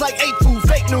bananas like 8 food,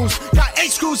 fake news. Got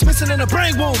 8 screws missing in the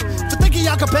brain wound. For thinking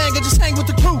y'all can bang and just hang with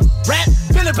the crew. Rap,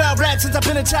 been about rap since I've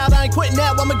been a child. I ain't quitting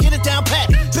now, I'ma get it down pat.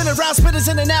 Been around spitters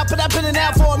in and out, but I've been in and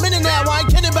out for a minute now. I ain't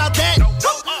kidding about that.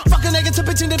 Fuck a negative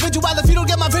bitch individual. If you don't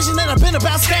get my vision, then I've been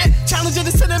about scat. Challenging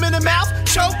to send them in the mouth.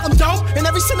 Choke, I'm dope. And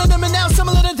every synonym and now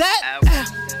similar to that.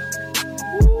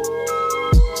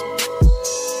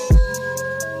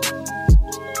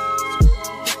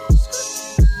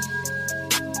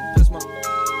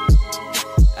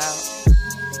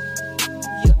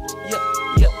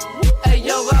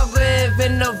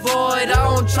 In the void, I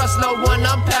don't trust no one,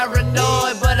 I'm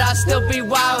paranoid. But I still be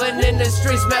wildin' in the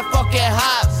streets, man, fucking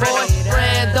hot, boy.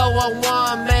 Brando, a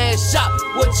one-man shop,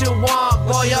 what you want,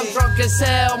 boy? I'm drunk as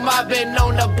hell, mobbing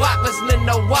on the block, listening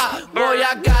to WAP. Boy,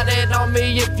 I got it on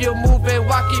me, if you moving,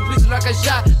 walkie, please like a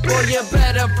shot. Boy, you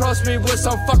better approach me with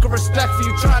some fucking respect for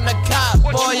you trying to cop.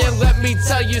 Boy, and let me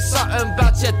tell you something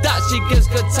about your thought, she gives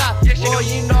good top. Boy,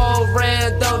 you know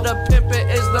Rando, the pimpin'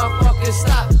 is no fucking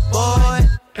stop, boy.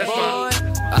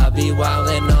 I be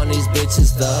wildin' on these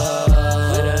bitches though.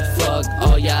 Fuck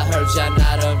all y'all heard, y'all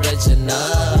not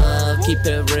original. Keep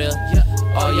it real,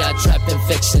 all y'all trapping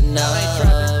fictional.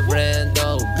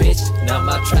 Rando, bitch, now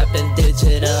my trapping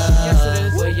digital.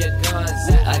 Where your guns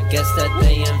at? I guess that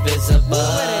they invisible.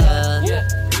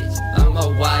 I'm a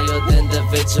wild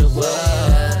individual.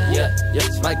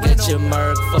 Might get you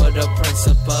murked for the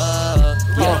principal.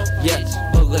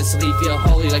 Bullets leave you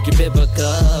holy like you're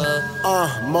biblical.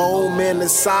 Moment of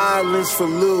silence for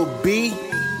Lil B.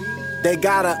 They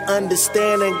gotta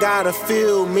understand and gotta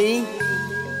feel me.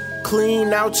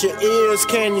 Clean out your ears,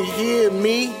 can you hear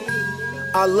me?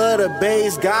 I love the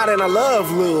bass god and I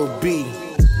love Lil B.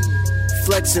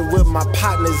 Flexing with my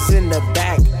partners in the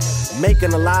back.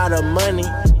 Making a lot of money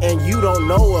and you don't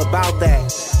know about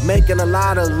that. Making a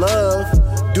lot of love,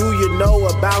 do you know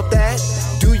about that?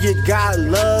 Do you got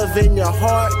love in your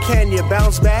heart, can you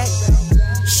bounce back?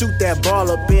 Shoot that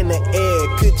ball up in the air,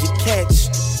 could you catch?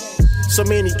 So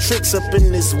many tricks up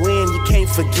in this wind, you can't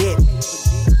forget.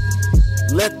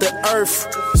 Let the earth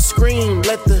scream,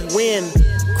 let the wind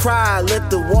cry, let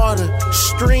the water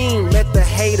stream, let the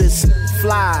haters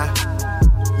fly.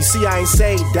 You see, I ain't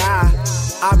say die,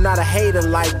 I'm not a hater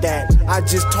like that. I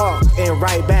just talk and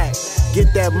write back.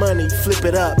 Get that money, flip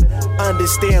it up,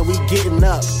 understand we getting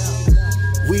up.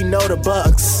 We know the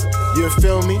Bucks, you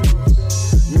feel me?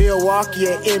 Milwaukee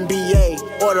and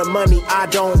NBA, or the money I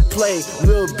don't play.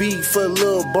 Lil B for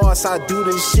Lil Boss, I do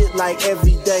this shit like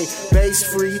every day. Bass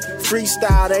free,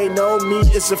 freestyle, they know me,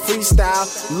 it's a freestyle.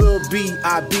 Lil B,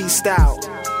 I be style.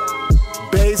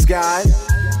 Bass guy,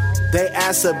 they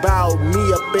ask about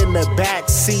me up in the back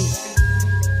seat.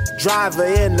 Driver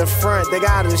in the front, they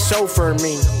gotta chauffeur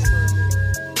me.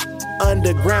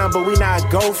 Underground, but we not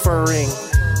gophering.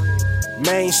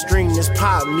 Mainstream is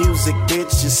pop music,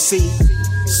 bitch, you see.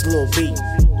 It's Lil B.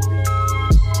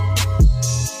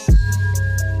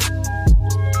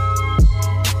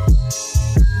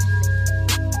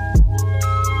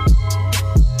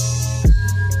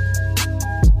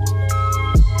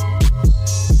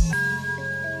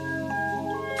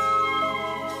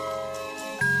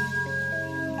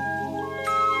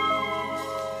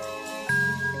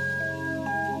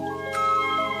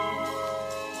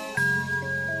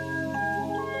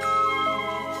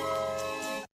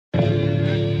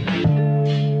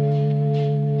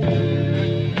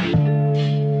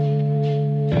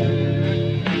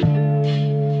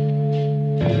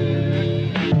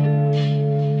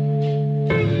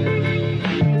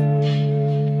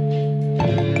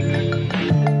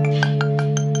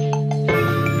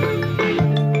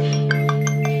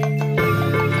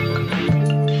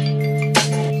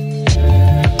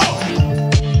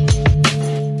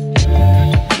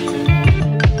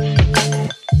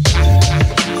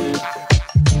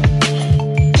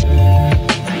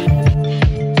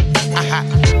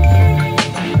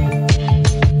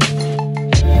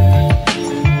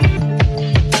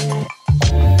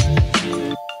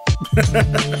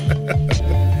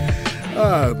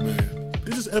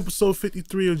 episode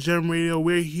 53 of Gem Radio.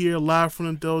 We're here live from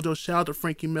the dojo. Shout out to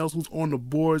Frankie Mells, who's on the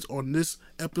boards on this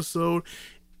episode.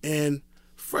 And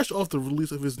fresh off the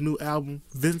release of his new album,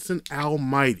 Vincent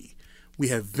Almighty. We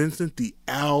have Vincent the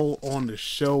Owl on the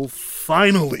show,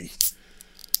 finally.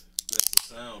 That's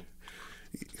the sound.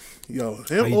 Yo,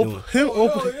 him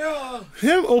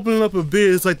opening up a bit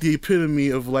is like the epitome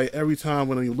of like every time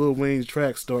when a Lil Wayne's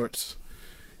track starts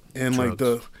and like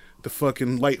the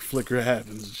fucking light flicker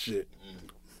happens and shit.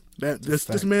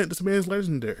 This man's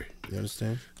legendary. You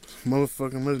understand?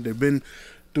 Motherfucking legendary. Been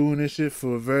doing this shit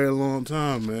for a very long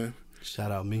time, man.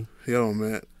 Shout out me. Yo,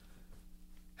 man.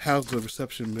 How's the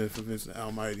reception been for Vincent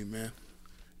Almighty, man?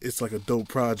 It's like a dope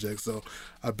project, so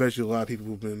I bet you a lot of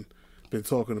people have been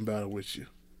talking about it with you.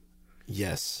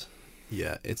 Yes.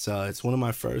 Yeah, it's one of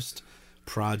my first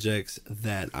projects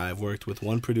that I've worked with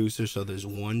one producer, so there's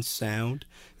one sound,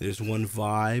 there's one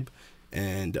vibe,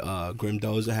 and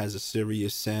Grimdoza has a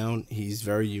serious sound. He's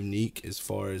very unique as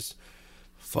far as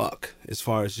just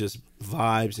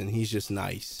vibes, and he's just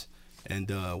nice.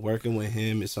 And working with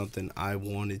him is something I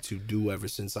wanted to do ever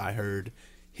since I heard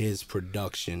his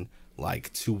production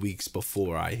like 2 weeks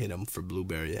before I hit him for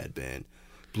Blueberry Headband.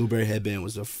 Blueberry Headband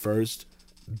was the first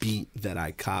beat that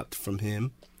I copped from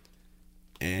him,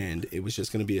 and it was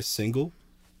just going to be a single.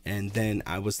 And then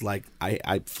I was like,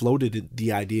 I floated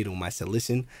the idea to him. I said,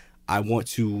 listen, I want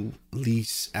to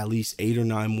lease at least 8 or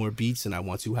 9 more beats, and I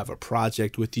want to have a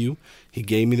project with you. He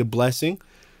gave me the blessing.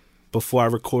 Before I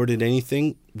recorded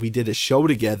anything, we did a show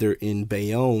together in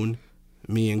Bayonne,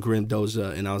 me and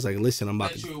Grimdoza, and I was like, listen, I'm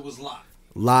about to... It was live.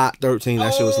 Lot 13,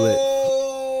 that shit was lit.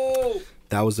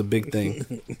 That was a big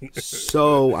thing.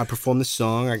 So I performed the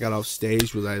song. I got off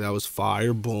stage with that was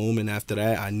fire, boom, and after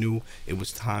that, I knew it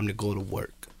was time to go to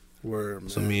work. Word, man.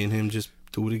 So me and him just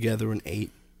threw together an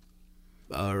 8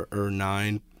 or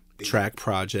 9 track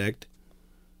project.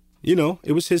 You know,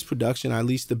 it was his production. I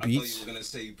leased the beats. I thought you were gonna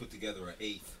say you put together an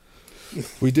 8th.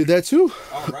 We did that too.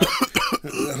 All right.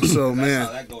 So That's man,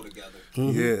 how that go together.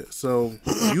 Mm-hmm. Yeah. So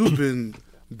you've been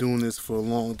doing this for a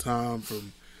long time,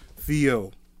 from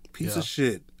Theo, Piece of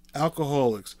Shit,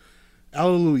 Alcoholics,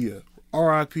 Hallelujah,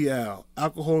 R.I.P. Al,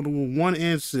 Alcohol Number 1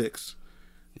 and 6.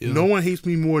 Yeah. No One Hates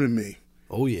Me More Than Me.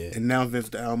 Oh yeah. And now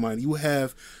Vincent Almighty. You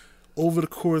have, over the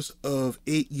course of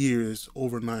 8 years,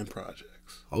 over 9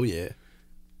 projects. Oh yeah.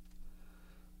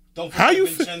 Don't How forget you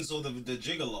Vincenzo the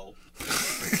gigolo.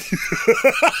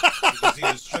 Because he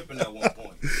was tripping at one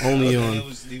point. Only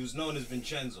he was known as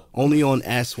Vincenzo. Only on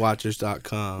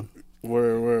asswatchers.com.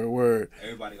 Word.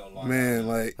 Everybody gonna log Man,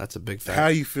 like, that's a big fact. How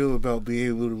you feel about being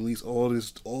able to release all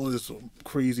this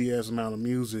crazy ass amount of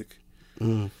music,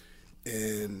 and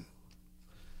it's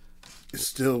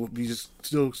still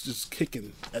just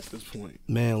kicking at this point?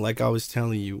 Man, like I was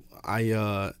telling you,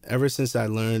 I ever since I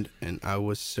learned and I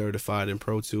was certified in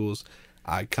Pro Tools,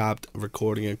 I copped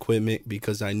recording equipment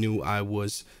because I knew I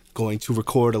was going to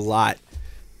record a lot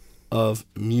of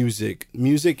music.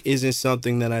 Music isn't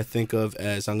something that I think of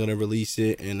as I'm going to release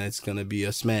it and it's going to be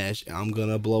a smash. I'm going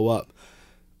to blow up.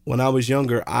 When I was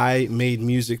younger, I made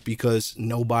music because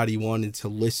nobody wanted to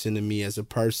listen to me as a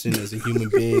person, as a human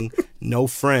being, no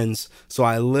friends. So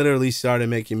I literally started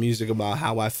making music about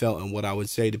how I felt and what I would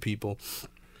say to people.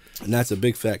 And that's a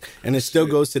big fact. And it still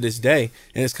goes to this day.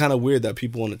 And it's kind of weird that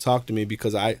people want to talk to me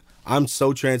because I'm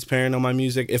so transparent on my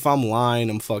music. If I'm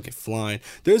lying, I'm fucking flying.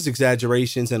 There's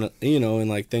exaggerations and, and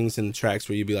like things in the tracks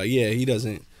where you'd be like, yeah, he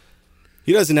doesn't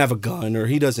have a gun or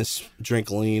he doesn't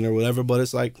drink lean or whatever. But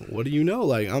it's like, what do you know?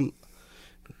 Like,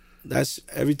 that's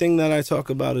everything that I talk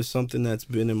about is something that's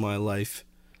been in my life.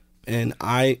 And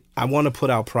I want to put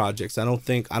out projects. I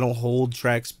don't hold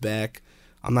tracks back.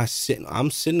 I'm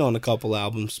sitting on a couple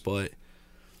albums, but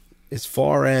as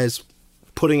far as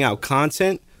putting out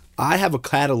content, I have a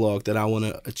catalog that I want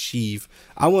to achieve.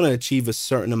 I want to achieve a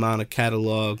certain amount of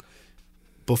catalog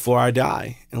before I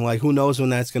die. And like, who knows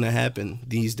when that's going to happen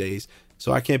these days.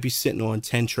 So I can't be sitting on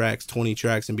 10 tracks, 20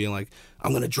 tracks and being like,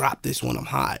 I'm going to drop this when I'm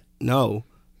hot. No.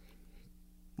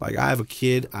 Like, I have a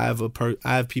kid. I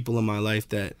have people in my life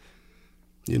that,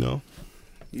 Yeah,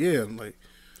 like,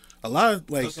 a lot of,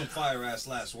 like... There's some fire-ass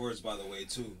last words, by the way,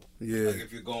 too. Yeah. Like,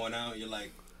 if you're going out, you're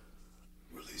like,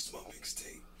 release my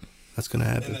mixtape. That's going to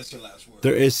happen. And that's your last word.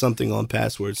 There is something on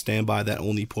Password Standby that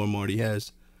only Poor Marty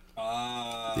has.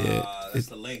 That's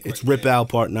the link. It's Rip Out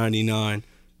Part 99.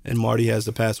 And Marty has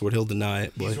the password. He'll deny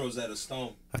it. He But throws Rosetta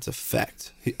Stone. That's a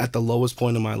fact. At the lowest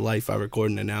point in my life, I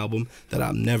recorded an album that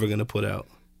I'm never going to put out.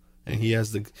 And he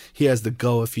has the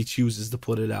go if he chooses to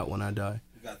put it out when I die.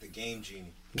 You got the game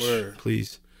genie. Word.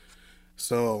 Please.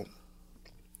 So,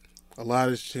 A lot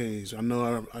has changed. I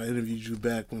know I interviewed you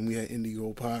back when we had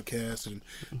Indigo Podcast, and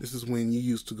this is when you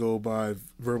used to go by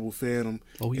Verbal Phantom,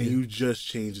 and you just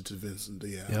changed it to Vincent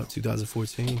Diallo. Yeah,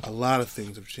 2014. A lot of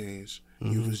things have changed.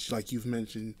 You was, like you've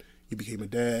mentioned, you became a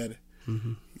dad.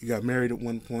 You got married at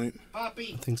one point. I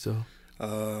think so.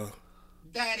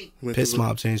 Daddy. Piss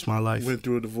Mob changed my life. Went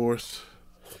through a divorce.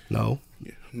 No.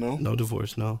 Yeah. No? No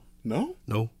divorce, no. No?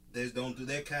 No. They don't do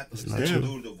their Catholics. It's not They true.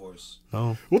 don't do divorce.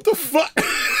 No. What the fuck?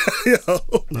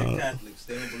 Yo. No. They're Catholics.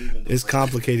 They don't believe in divorce. It's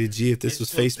complicated, G. If this was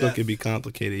till Facebook, death. it'd be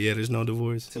complicated. Yeah, there's no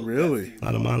divorce. Really?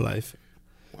 Not in my life.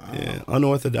 Wow. Yeah,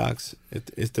 unorthodox.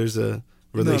 If there's a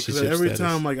relationship every status.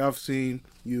 time like I've seen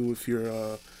you with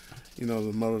your the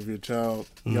mother of your child,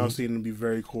 y'all seem to be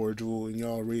very cordial, and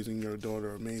y'all raising your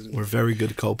daughter amazing. We're very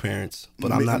good co-parents,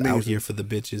 but I'm not out Amazing. here for the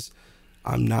bitches.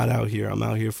 I'm not out here. I'm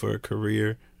out here for a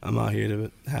career. I'm out here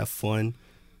to have fun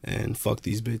and fuck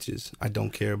these bitches. I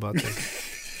don't care about them.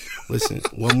 Listen,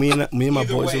 when me and my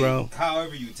Either boys way, are out,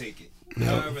 however you take it,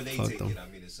 Yeah, however they fuck take them. it, I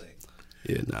mean to say.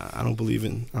 yeah, nah, I don't believe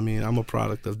in. I mean, I'm a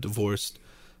product of divorced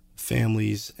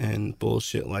families and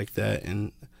bullshit like that.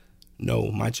 And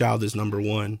no, my child is number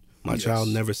one. My child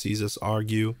never sees us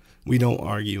argue. We don't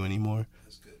argue anymore.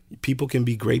 That's good. People can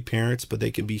be great parents, but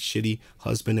they can be shitty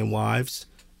husband and wives.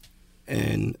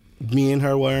 And me and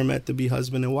her were meant to be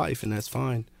husband and wife, and that's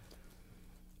fine.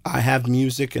 I have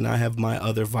music and I have my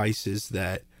other vices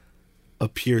that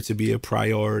appear to be a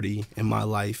priority in my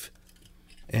life,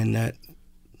 and that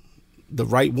the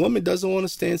right woman doesn't want to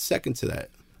stand second to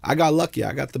that. I got lucky.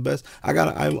 I got the best.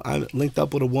 I linked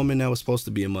up with a woman that was supposed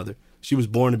to be a mother. She was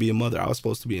born to be a mother. I was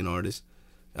supposed to be an artist.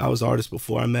 I was an artist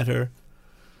before I met her.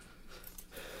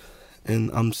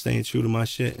 And I'm staying true to my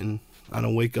shit, and I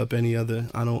don't wake up any other.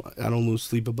 I don't lose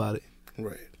sleep about it.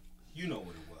 Right. You know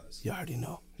what it was. You already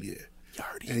know. Yeah. You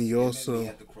already And you also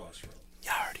At the crossroad.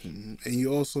 You already. and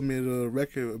you also made a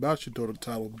record about your daughter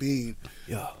titled Bean.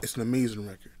 Yeah. It's an amazing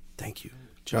record. Thank you.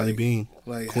 Charlie Bean.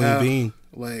 Like Queen how- Bean.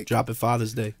 like Drop it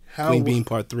Father's Day. how Queen was- Bean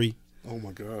Part 3. Oh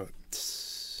my God.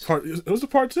 It was a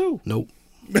part 2. Nope.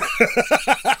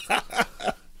 I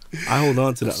hold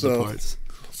on to the So- other parts.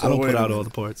 so I don't wait put a out minute. all the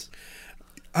parts.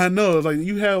 I know, like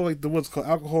you have like the what's called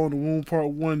Alcohol in the Womb Part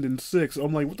 1 and 6.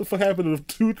 I'm like, what the fuck happened to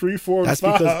 2, 3, 4, That's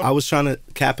and 5? because I was trying to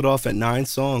cap it off at 9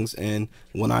 songs, and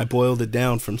when I boiled it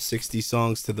down from 60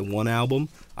 songs to the one album,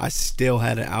 I still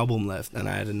had an album left, and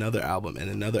I had another album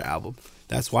and another album.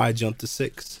 That's why I jumped to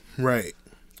 6. Right.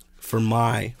 For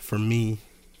me.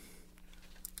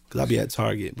 Because I be at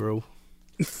Target, bro.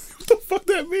 What the fuck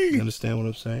that mean? You understand what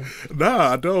I'm saying?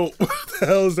 Nah, I don't. What the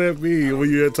hell does that mean when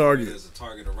you're at Target? There's a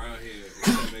Target around here.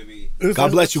 Except maybe.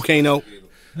 God bless you, Kano.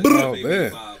 Oh, maybe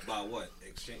man. by what?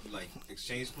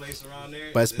 Exchange place around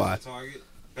there? Best There's Buy. a Target?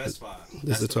 Best Buy. This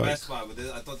That's is the Target. Best Buy, but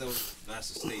I thought that was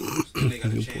Master Staples. Then they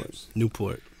got the champs.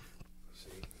 Newport.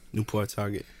 Newport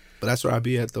Target. But that's where I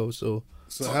be at, though, so.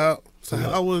 So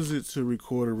how was it to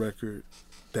record a record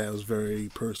that was very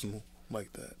personal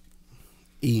like that?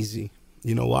 Easy.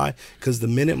 You know why? Because the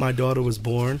minute my daughter was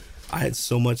born, I had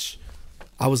so much.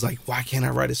 I was like, why can't I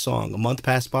write a song? A month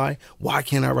passed by. Why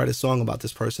can't I write a song about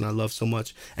this person I love so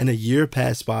much? And a year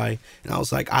passed by, and I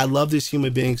was like, I love this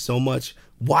human being so much.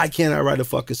 Why can't I write a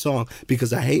fucking song?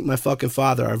 Because I hate my fucking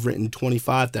father. I've written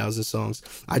 25,000 songs.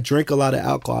 I drink a lot of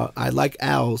alcohol. I like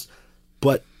owls.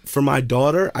 But for my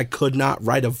daughter, I could not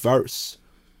write a verse.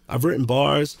 I've written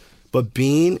bars, but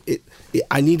Bean,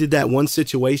 I needed that one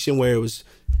situation where it was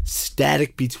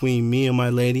static between me and my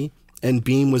lady, and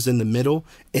Bean was in the middle,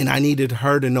 and I needed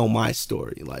her to know my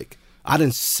story. Like, I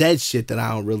done said shit that I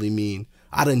don't really mean.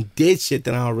 I done did shit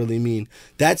that I don't really mean.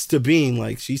 That's to Bean.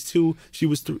 Like, she's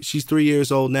 3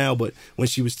 years old now, but when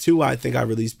she was 2, I think I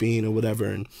released Bean or whatever,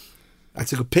 and I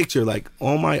took a picture. Like,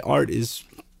 all my art is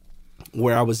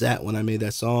where I was at when I made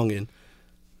that song, and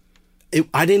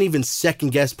I didn't even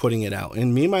second guess putting it out.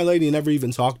 And me and my lady never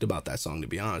even talked about that song, to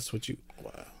be honest with you.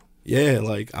 Wow. Yeah,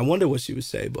 like, I wonder what she would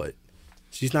say, but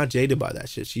she's not jaded by that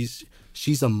shit.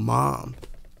 She's a mom.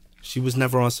 She was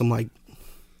never on some, like...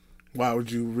 Why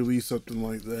would you release something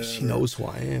like that? She knows who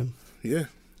I am. Yeah.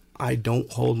 I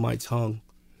don't hold my tongue.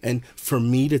 And for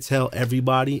me to tell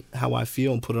everybody how I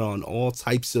feel and put it on all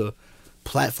types of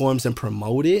platforms and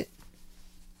promote it,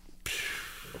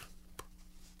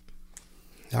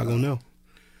 y'all gonna know.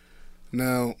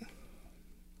 Now,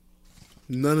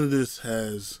 none of this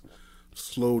has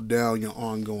slowed down your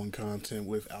ongoing content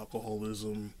with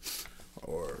alcoholism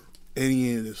or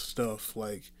any of this stuff.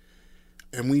 Like,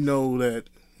 and we know that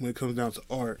when it comes down to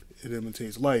art, it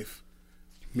imitates life.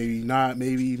 Maybe not,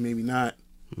 maybe not,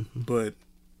 but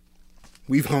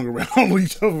we've hung around with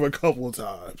each other a couple of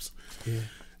times. Yeah.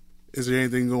 Is there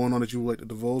anything going on that you would like to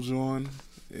divulge on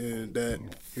and that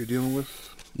you're dealing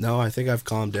with? No, I think I've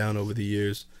calmed down over the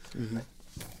years, Mm-hmm.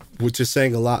 which is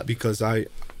saying a lot because I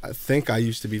think I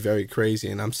used to be very crazy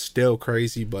and I'm still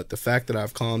crazy, but the fact that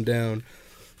I've calmed down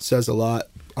says a lot.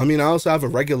 I mean, I also have a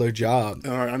regular job.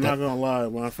 All right, I'm not gonna lie.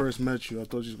 When I first met you, I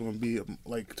thought you was gonna be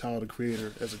like Tyler the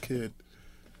Creator as a kid,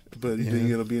 but you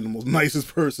ended up being the most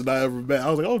nicest person I ever met. I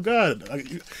was like, oh god,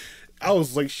 I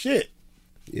was like, shit.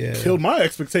 Yeah, killed my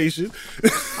expectation.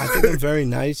 I think I'm very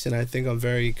nice and I think I'm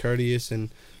very courteous and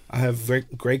I have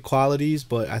great qualities,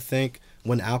 but I think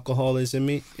when alcohol is in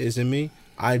me,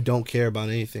 I don't care about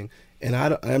anything. And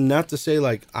I'm not to say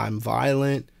like I'm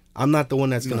violent. I'm not the one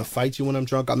that's going to fight you when I'm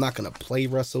drunk. I'm not going to play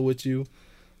wrestle with you.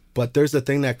 But there's a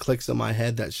thing that clicks in my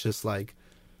head that's just like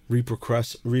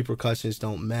repercussions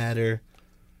don't matter.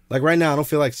 Like right now, I don't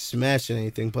feel like smashing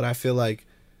anything, but I feel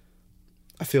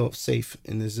safe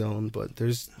in this zone. But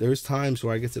there's times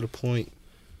where I get to the point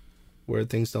where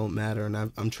things don't matter, and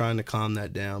I'm trying to calm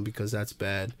that down because that's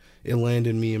bad. It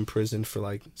landed me in prison for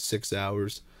like 6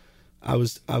 hours.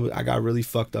 I got really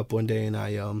fucked up one day, and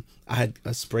I had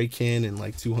a spray can and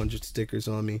like 200 stickers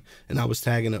on me, and I was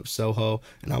tagging up Soho,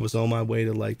 and I was on my way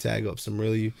to like tag up some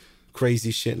really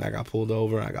crazy shit, and I got pulled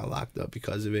over, and I got locked up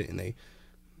because of it, and they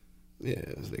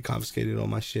confiscated all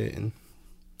my shit, and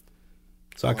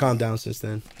so I calmed down since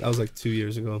then. That was like 2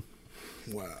 years ago.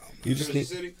 Wow. You just need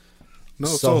City? No,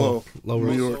 Soho, Lower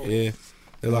New York. Yeah,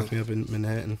 they locked me up in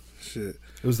Manhattan. Shit,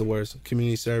 it was the worst.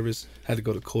 Community service, had to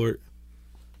go to court.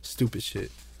 Stupid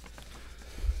shit.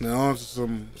 Now on to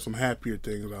some happier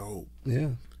things, I hope. Yeah.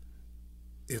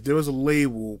 If there was a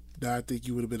label that I think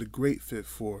you would have been a great fit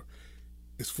for,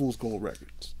 it's Fool's Gold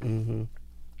Records.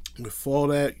 Mm-hmm. With all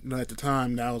that, at the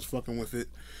time, I was fucking with it.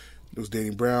 There was Danny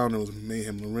Brown, there was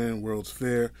Mayhem Lauren, World's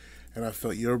Fair, and I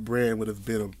felt your brand would have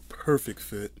been a perfect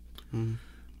fit. Mm-hmm.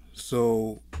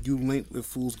 So you linked with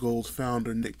Fool's Gold's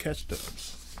founder, Nick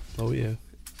Ketchdubs. Oh, yeah.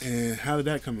 And how did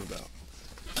that come about?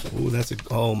 Ooh,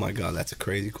 oh my God, that's a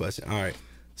crazy question. All right.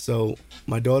 So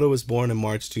my daughter was born in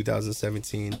March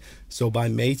 2017. So by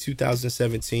May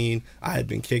 2017, I had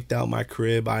been kicked out my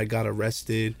crib. I got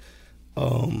arrested.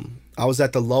 I was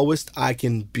at the lowest I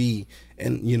can be.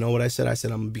 And you know what I said? I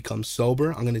said, I'm going to become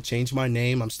sober. I'm going to change my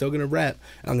name. I'm still going to rap.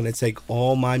 And I'm going to take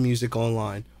all my music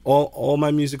online. All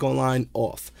my music online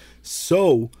off.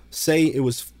 So say it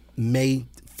was May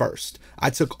 1st. I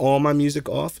took all my music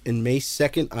off, and May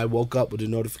 2nd, I woke up with a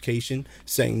notification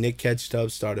saying Nick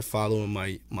Ketchdubs started following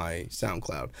my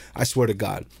SoundCloud. I swear to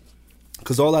God.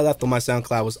 Because all I left on my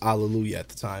SoundCloud was Hallelujah at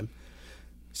the time.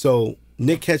 So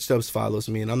Nick Ketchdubs follows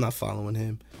me, and I'm not following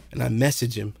him. And I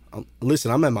message him.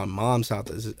 Listen, I'm at my mom's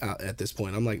house at this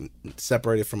point. I'm like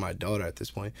separated from my daughter at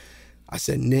this point. I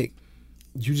said, Nick,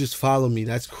 you just follow me.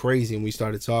 That's crazy. And we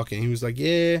started talking. He was like,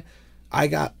 yeah. I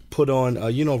got put on,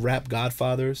 Rap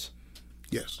Godfathers?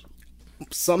 Yes.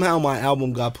 Somehow my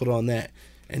album got put on that.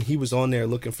 And he was on there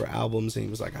looking for albums. And he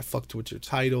was like, I fucked with your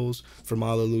titles from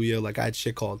Hallelujah. Like, I had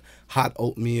shit called Hot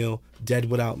Oatmeal, Dead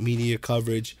Without Media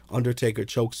Coverage, Undertaker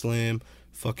Chokeslam,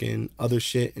 fucking other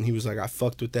shit. And he was like, I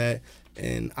fucked with that.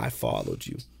 And I followed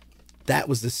you. That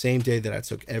was the same day that I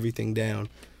took everything down.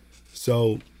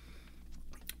 So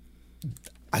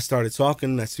I started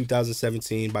talking. That's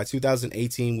 2017. By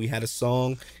 2018, we had a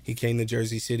song. He came to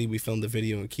Jersey City. We filmed the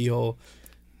video in Keyhole.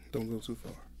 Don't go too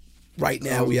far. Right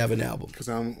now, we have an album. Because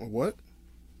I'm what?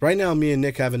 Right now, me and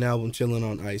Nick have an album chilling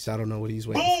on ice. I don't know what he's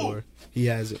waiting for. He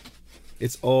has it.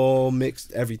 It's all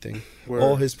mixed, everything. Word.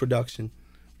 All his production.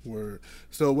 Word.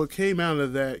 So what came out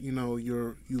of that,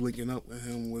 you linking up with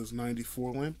him was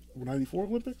 94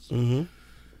 Olympics? Mm-hmm.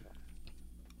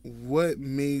 What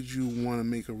made you want to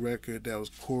make a record that was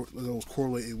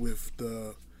correlated with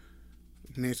the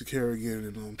Nancy Kerrigan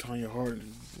and Tanya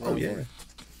Hardin? Oh, yeah.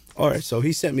 All right, so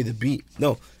he sent me the beat.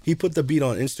 No, he put the beat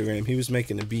on Instagram. He was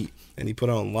making the beat, and he put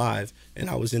it on live, and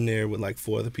I was in there with like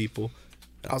 4 other people.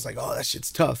 And I was like, oh, that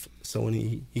shit's tough. So when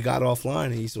he got offline,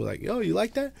 and he's like, yo, you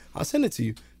like that? I'll send it to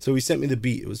you. So he sent me the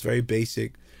beat. It was very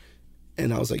basic,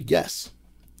 and I was like, yes.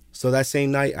 So that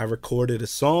same night, I recorded a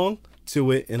song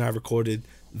to it, and I recorded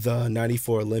the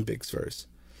 94 Olympics verse.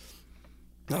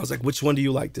 And I was like, which one do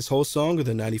you like, this whole song or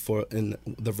the 94 and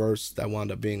the verse that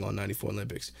wound up being on 94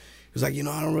 Olympics? He was like,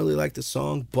 I don't really like the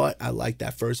song, but I like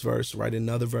that first verse. Write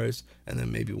another verse, and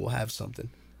then maybe we'll have something.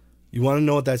 You want to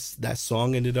know what that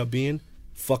song ended up being?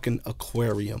 Fucking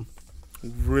Aquarium.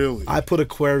 Really? I put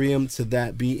Aquarium to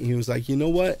that beat, and he was like, you know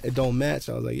what? It don't match.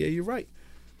 I was like, yeah, you're right.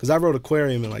 Because I wrote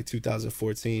Aquarium in like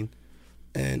 2014.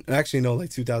 And actually, no, like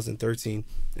 2013.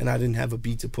 And I didn't have a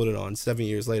beat to put it on. 7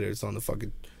 years later, it's on the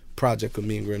fucking project with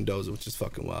me and Grindoza, which is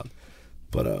fucking wild.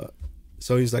 But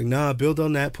So he's like, nah, build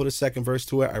on that, put a second verse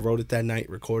to it. I wrote it that night,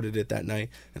 recorded it that night,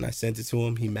 and I sent it to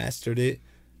him. He mastered it,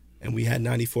 and we had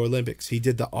 94 Olympics. He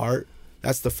did the art.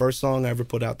 That's the first song I ever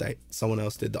put out that someone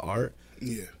else did the art.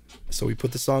 Yeah. So we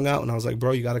put the song out, and I was like,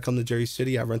 bro, you got to come to Jersey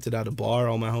City. I rented out a bar.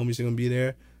 All my homies are going to be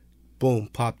there. Boom,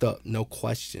 popped up, no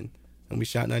question. And we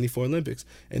shot 94 Olympics.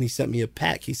 And he sent me a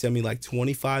pack. He sent me like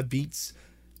 25 beats.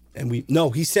 And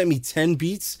he sent me 10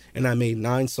 beats, and I made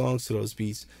 9 songs to those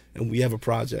beats. And we have a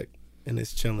project, and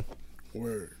it's chilling.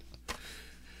 Word.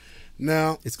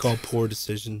 Now. It's called Poor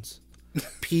Decisions.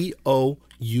 P-O-U-R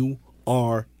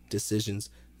Decisions.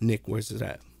 Nick, where's it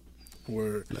at?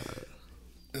 Word.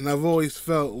 And I've always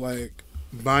felt like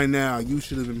by now you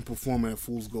should have been performing at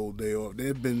Fool's Gold Day Off. There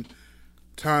have been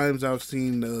times I've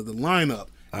seen the lineup.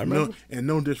 I remember.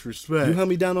 No disrespect. You held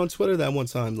me down on Twitter that one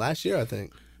time last year, I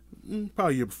think.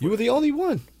 Probably a year before. You were the only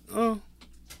one. Oh.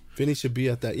 Vinny should be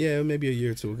at that. Yeah, maybe a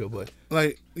year or two ago, but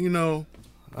like, you know,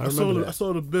 I saw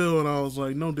the bill and I was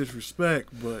like, no disrespect,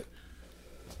 but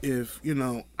if, you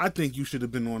know, I think you should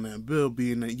have been on that bill,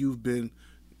 being that you've been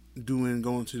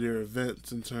going to their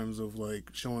events in terms of like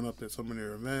showing up at some of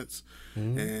their events,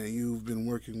 and you've been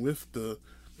working with the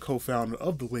co-founder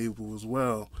of the label as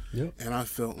well. Yep. And I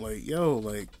felt like, yo,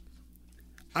 like,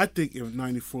 I think if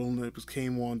 94 Olympics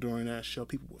came on during that show,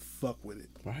 people would fuck with it.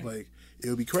 Right. Like, it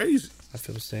would be crazy. I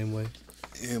feel the same way.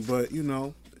 But you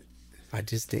know, I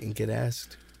just didn't get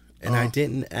asked, and I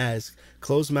didn't ask.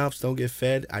 Closed mouths don't get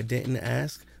fed. I didn't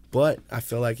ask, but I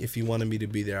feel like if you wanted me to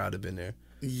be there, I'd have been there.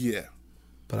 Yeah.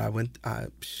 But I was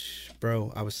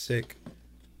sick.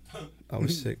 I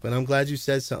was sick. But I'm glad you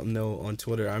said something though on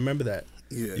Twitter. I remember that.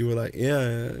 Yeah. You were like,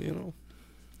 yeah, you know.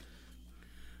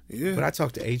 Yeah. But I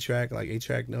talked to A-Track, like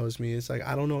A-Track knows me. It's like,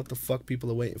 I don't know what the fuck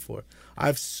people are waiting for. I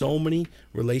have so many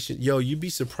relations. Yo, you'd be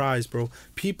surprised, bro.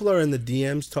 People are in the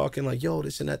DMs talking like, yo,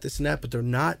 this and that, but they're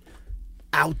not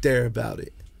out there about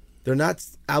it. They're not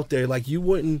out there. Like, you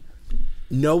wouldn't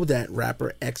know that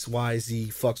rapper XYZ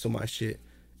fucks with my shit.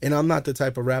 And I'm not the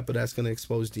type of rapper that's going to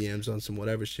expose DMs on some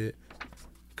whatever shit.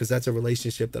 Because that's a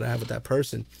relationship that I have with that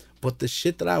person. But the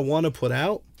shit that I want to put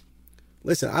out,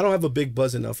 listen, I don't have a big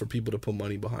buzz enough for people to put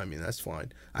money behind me. That's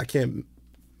fine. I can't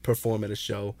perform at a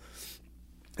show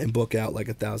and book out like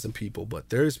 1,000 people. But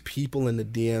there's people in the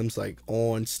DMs like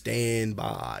on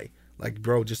standby. Like,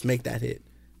 bro, just make that hit.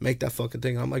 Make that fucking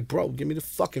thing. I'm like, bro, give me the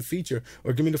fucking feature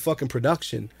or give me the fucking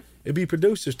production. It'd be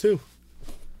producers too.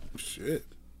 Shit.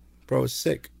 Bro, it's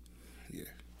sick. Yeah.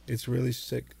 It's really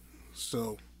sick.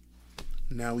 So,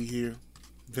 now we hear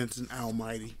Vincent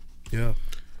Almighty. Yeah.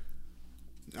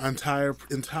 Entire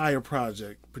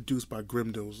project produced by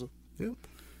Grimdoza. Yep.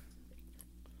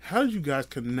 How did you guys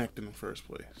connect in the first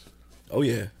place? Oh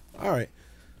yeah. All right.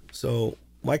 So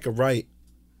Micah Wright,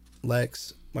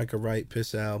 Lex, Micah Wright,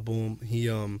 Piss Al, boom.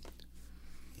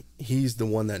 He's the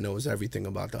one that knows everything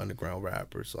about the underground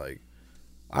rappers. Like,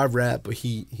 I rap, but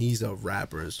he's a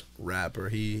rapper's rapper.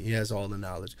 He has all the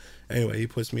knowledge. Anyway, he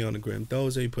puts me on the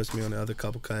Grimdoza. He puts me on the other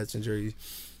couple cuts in Jersey,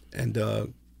 and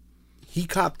he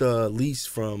copped the lease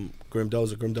from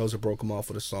Grimdoza. Grimdoza broke him off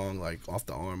with a song, like, off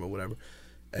the arm or whatever.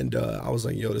 And I was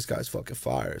like, yo, this guy's fucking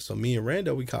fire. So me and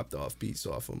Rando, we copped the off beats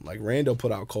off him. Like, Rando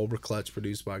put out Cobra Clutch,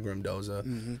 produced by Grimdoza.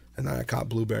 And then I copped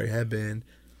Blueberry Headband.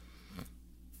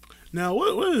 Now,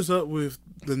 what is up with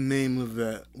the name of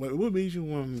that? What made you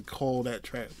want to call that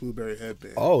track Blueberry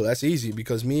Headband? Oh, that's easy,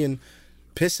 because me and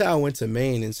Piss Al went to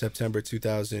Maine in September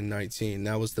 2019.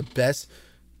 That was the best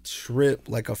trip,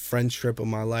 like a friend trip of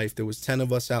my life. There was 10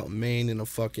 of us out in Maine in a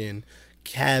fucking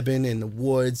cabin in the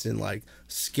woods in like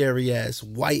scary ass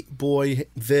white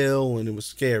boyville, and it was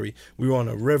scary. We were on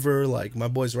a river, like my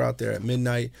boys were out there at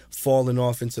midnight falling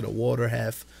off into the water,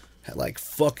 half like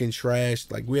fucking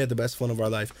trashed. Like, we had the best fun of our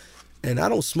life. And I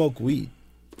don't smoke weed.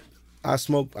 I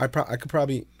could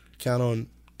probably count on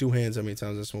 2 hands how many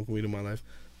times I smoked weed in my life.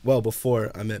 Well,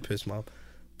 before I met Piss Mob.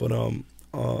 But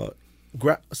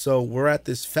so we're at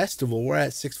this festival. We're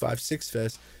at 656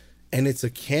 Fest, and it's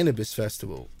a cannabis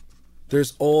festival.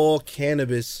 There's all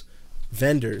cannabis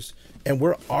vendors, and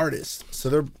we're artists. So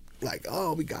they're like,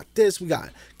 oh, we got this. We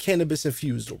got cannabis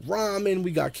infused ramen.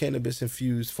 We got cannabis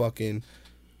infused fucking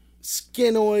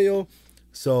skin oil.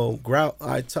 So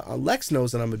Lex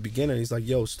knows that I'm a beginner. He's like,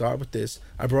 yo, start with this.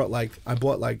 I bought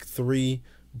like 3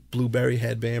 Blueberry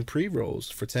Headband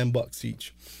pre-rolls for $10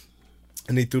 each.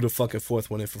 And they threw the fucking 4th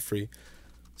one in for free.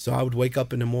 So I would wake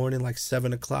up in the morning like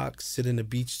 7 o'clock, sit in a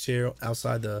beach chair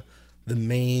outside the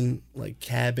main like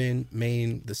cabin,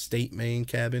 the state main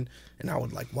cabin, and I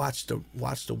would like watch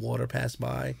the water pass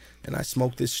by, and I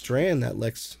smoked this strand that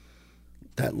Lex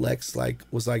like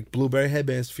was like, Blueberry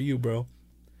Headbands for you, bro.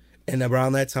 And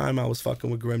around that time, I was fucking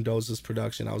with Grim Dozer's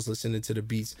production. I was listening to the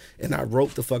beats, and I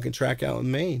wrote the fucking track out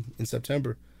in Maine in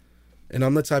September. And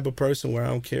I'm the type of person where I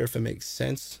don't care if it makes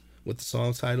sense what the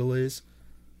song title is,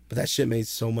 but that shit made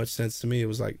so much sense to me. It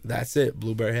was like, that's it,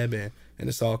 Blueberry Headband. And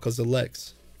it's all because of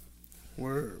Lex.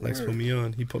 Lex put me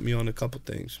on. He put me on a couple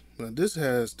things. Now, this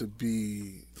has to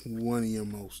be one of your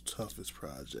most toughest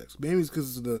projects. Maybe it's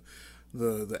because of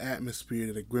the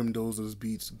atmosphere that Grim Dozer's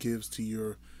beats gives to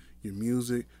your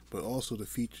music, but also the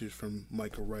features from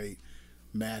Micah Wright,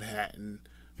 Mad Hatton,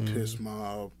 Piss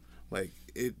Mob. Like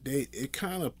it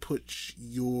kind of puts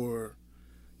your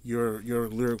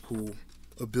lyrical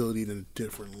ability in a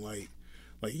different light.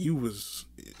 Like it was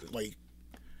like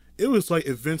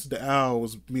if Vince the Owl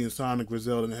was being signed to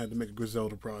Griselda and had to make a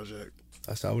Griselda project.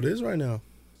 That's how it is right now.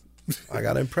 I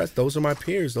gotta impress. Those are my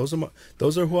peers. Those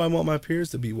are who I want my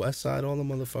peers to be. West Side, all the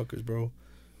motherfuckers, bro.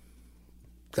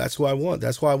 That's who I want.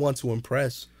 That's who I want to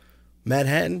impress.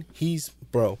 Manhattan,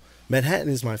 Manhattan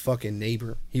is my fucking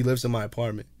neighbor. He lives in my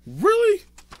apartment. Really?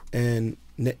 And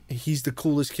he's the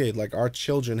coolest kid. Like, our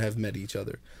children have met each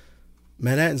other.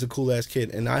 Manhattan's a cool ass kid.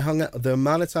 And the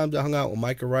amount of times I hung out with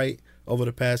Micah Wright over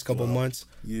the past couple months.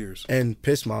 Years. And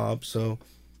Piss Mob. So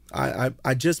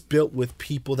I just built with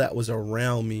people that was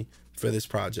around me for this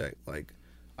project. Like,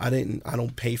 I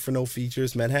don't pay for no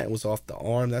features. Manhattan was off the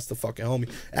arm. That's the fucking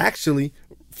homie. Actually,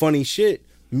 funny shit.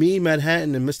 Me,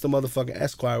 Manhattan, and Mr. Motherfucking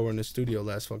Esquire were in the studio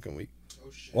last fucking week. Oh,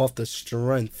 shit. Off the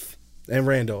strength. And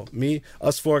Randall.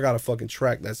 Us four got a fucking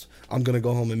track I'm gonna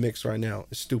go home and mix right now.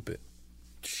 It's stupid.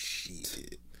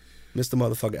 Shit. Mr.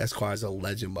 Motherfucking Esquire is a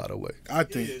legend, by the way. I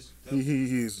think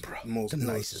he is the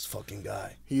nicest fucking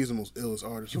guy. He's the most illest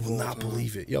artist. You will not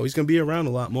believe it. Yo, he's gonna be around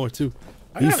a lot more too.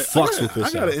 He fucks with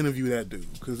this. I gotta interview that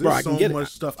dude because there's so much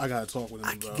stuff I gotta talk with him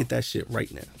about. I can get that shit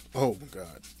right now. Oh my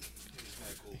god.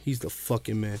 He's the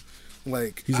fucking man.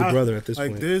 Like, he's a brother at this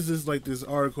point. point. There's this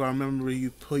article I remember he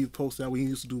posted out when he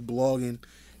used to do blogging,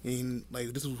 and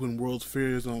like this was when World's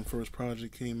Fair's first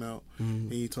project came out,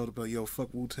 and he talked about fuck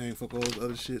Wu-Tang, fuck all those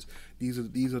other shits. These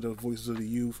are the voices of the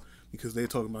youth because they're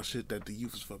talking about shit that the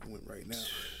youth is fucking with right now.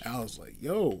 And I was like,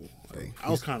 I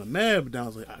was kind of mad, but then I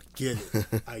was like, I get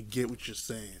it, I get what you're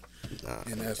saying.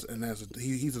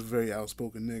 He's a very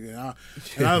outspoken nigga,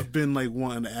 and I've been like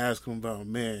wanting to ask him about,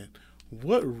 man,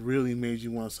 what really made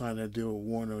you want to sign that deal with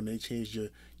Warner and they changed your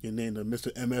name to Mr.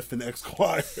 MF and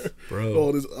Esquire? Bro.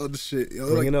 All this other shit.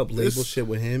 Bringing up label shit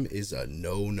with him is a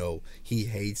no-no. He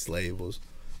hates labels.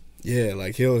 Yeah,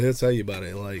 like he'll tell you about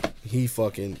it. Like he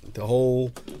fucking, the whole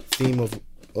theme of,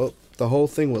 the whole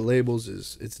thing with labels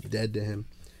it's dead to him.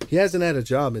 He hasn't had a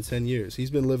job in 10 years. He's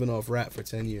been living off rap for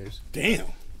 10 years. Damn.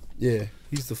 Yeah,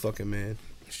 he's the fucking man.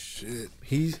 Shit.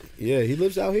 He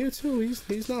lives out here too.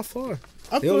 He's not far.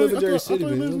 I thought he lives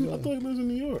in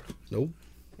New York. Nope.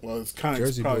 Well, it's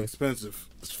probably expensive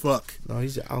as fuck. No,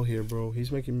 he's out here, bro.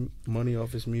 He's making money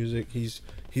off his music. He's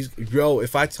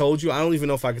if I told you, I don't even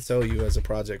know if I could tell you as a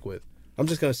project with. I'm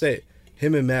just gonna say it.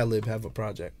 Him and Madlib have a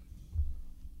project,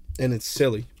 and it's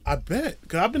silly. I bet,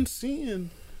 cause I've been seeing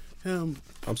him.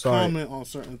 Comment on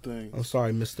certain things. I'm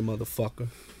sorry, Mr. Motherfucker.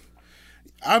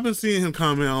 I've been seeing him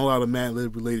comment on a lot of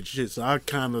Madlib related shit, so I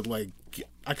kind of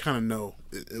know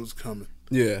it was coming.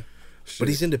 Yeah. Shit. But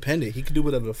he's independent. He can do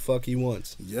whatever the fuck he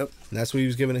wants. Yep. And that's what he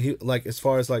was giving. Like, as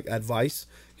far as like advice,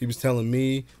 he was telling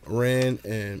me, Rand,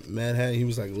 and Mad Hat, he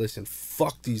was like, listen,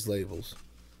 fuck these labels.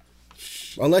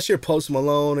 Unless you're Post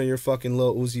Malone or you're fucking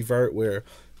Lil Uzi Vert, where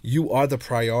you are the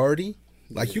priority,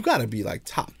 like you gotta be like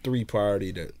top 3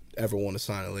 priority to ever want to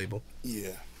sign a label.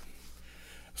 Yeah.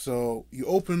 So you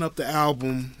open up the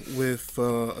album with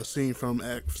a scene from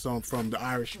The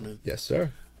Irishman. Yes,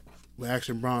 sir. With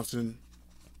Action Bronson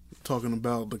talking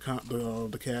about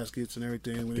the caskets and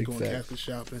everything when they go casket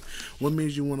shopping. What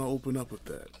made you want to open up with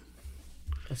that?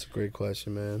 That's a great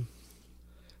question, man.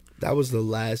 That was the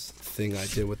last thing I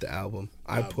did with the album.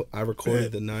 I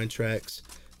recorded the 9 tracks.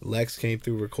 Lex came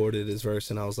through, recorded his verse,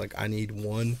 and I was like, I need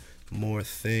one more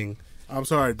thing. I'm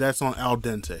sorry, that's on Al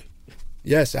Dente.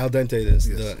 Yes, Al Dente. This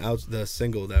the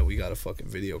single that we got a fucking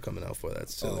video coming out for.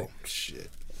 That's silly. Oh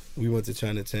shit. We went to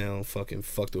Chinatown, fucking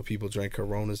fucked with people, drank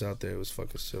Coronas out there. It was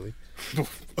fucking silly.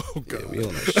 Oh god, yeah, we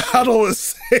on our shit. I don't want to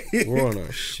say it. We're on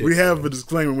our shit. We have a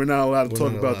disclaimer. We're not allowed to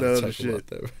talk about that other shit.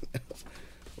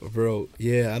 Bro,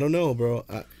 yeah, I don't know, bro.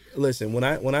 Listen, when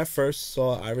I first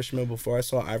saw Irishman, before I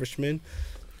saw Irishman,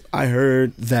 I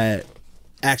heard that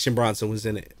Action Bronson was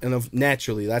in it, and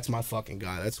naturally, that's my fucking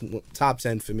guy. That's top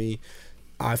 10 for me.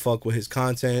 I fuck with his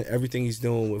content. Everything he's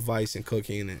doing with Vice and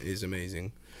cooking is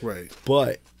amazing. Right.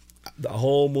 But the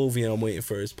whole movie, I'm waiting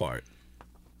for his part.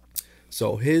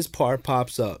 So his part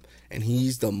pops up, and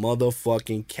he's the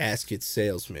motherfucking casket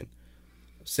salesman.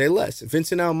 Say less.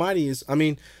 Vincent Almighty is, I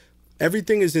mean,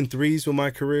 everything is in threes with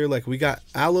my career. Like, we got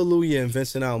Hallelujah and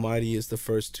Vincent Almighty is the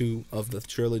first two of the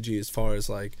trilogy as far as,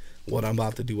 like, what I'm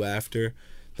about to do after.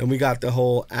 Then we got the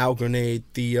whole Al Grenade,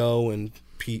 Theo, and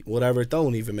Pete, whatever. It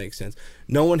don't even make sense.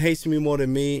 No One Hates Me More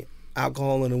Than Me,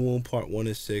 Alcohol in the Womb, Part 1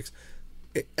 is 6.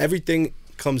 Everything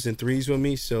comes in threes with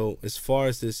me. So as far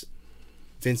as this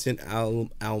Vincent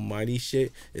Almighty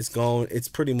shit, it's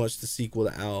pretty much the sequel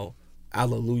to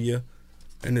Hallelujah.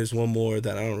 And there's one more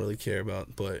that I don't really care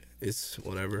about, but it's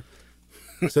whatever.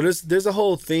 So there's a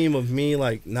whole theme of me,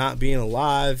 like, not being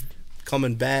alive,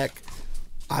 coming back.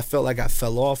 I felt like I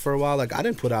fell off for a while. Like, I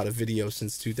didn't put out a video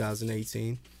since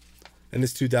 2018. And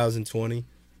it's 2020.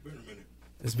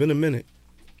 It's been a minute.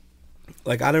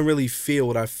 Like, I didn't really feel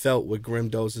what I felt with Grim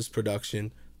Dose's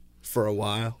production for a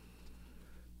while.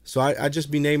 So I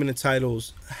just be naming the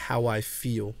titles how I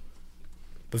feel.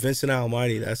 But Vincent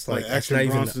Almighty, that's like that's not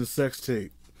even Bronson's sex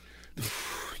tape.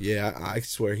 Yeah, I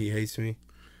swear he hates me.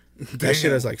 That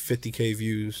shit has like 50K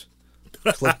views.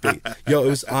 Clickbait. Yo,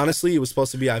 it was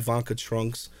supposed to be Ivanka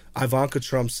Trump's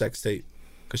sex tape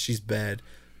because she's bad.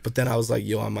 But then I was like,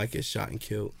 yo, I might get shot and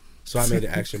killed. So I made it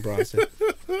Action Bronson.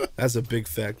 That's a big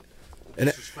fact. And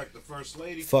disrespect the first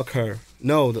lady. Fuck her.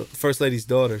 No, the first lady's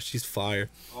daughter. She's fire.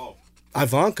 Oh.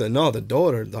 Ivanka, no, the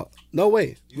daughter. No,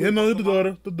 wait. Yeah, no, the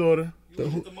daughter. The daughter.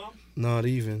 The mom? Not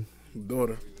even.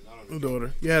 Daughter. The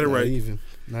daughter. You had it right.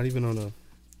 Not even on a.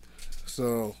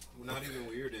 So. Not even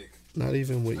with your dick. Not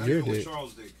even with not your even dick. With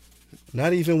Charles' dick.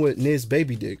 Not even with Niz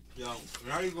baby dick. Yo,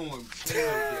 not even with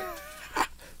Kano's dick.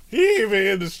 He ain't even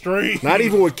in the street. Not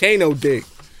even with Kano dick.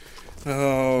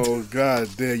 Oh, god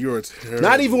damn, you're terrible.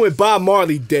 Not even with Bob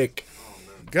Marley dick.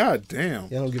 God damn.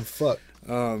 Yeah, I don't give a fuck.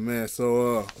 Oh man,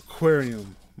 so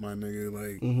Aquarium, my nigga,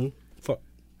 like fuck.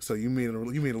 So you made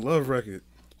a love record.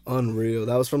 Unreal.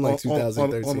 That was from like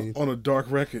 2013. On a dark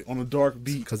record, on a dark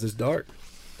beat. Cause it's dark.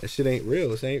 That shit ain't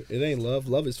real. It ain't love.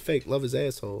 Love is fake. Love is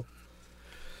asshole.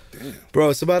 Damn.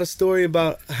 Bro, it's about a story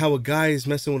about how a guy is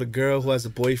messing with a girl who has a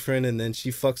boyfriend, and then she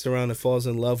fucks around and falls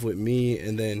in love with me,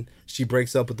 and then she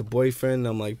breaks up with the boyfriend. And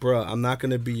I'm like, bro, I'm not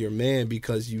gonna be your man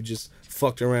because you just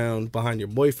fucked around behind your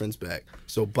boyfriend's back.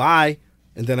 So bye.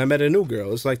 And then I met a new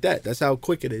girl. It's like that. That's how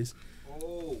quick it is.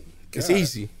 Oh, it's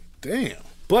easy. Damn.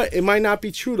 But it might not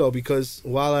be true though, because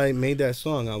while I made that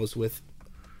song, I was with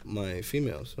my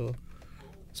female. So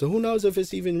who knows if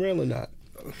it's even real or not?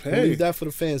 Hey, we'll leave that for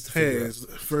the fans to figure out.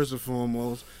 First and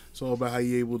foremost, it's all about how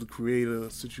you're able to create a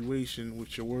situation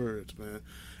with your words, man.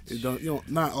 It don't,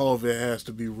 not all of it has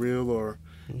to be real or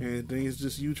anything. It's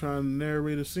just you trying to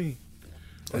narrate a scene.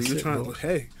 Or That's you're it, trying. bro.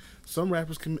 Hey, some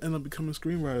rappers can end up becoming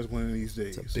screenwriters one of these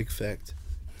days. It's a big fact.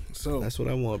 So that's what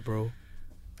I want, bro.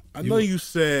 I know you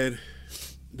said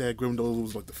that Grim Dose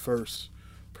was like the first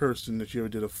person that you ever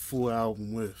did a full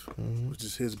album with, which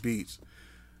is his beats.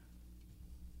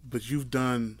 But you've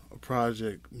done a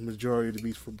project, majority of the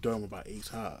beats were done by Ace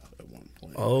High at one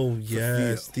point. Oh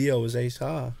yes, Theo is Ace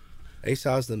High. Ace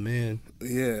High's the man.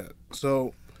 Yeah.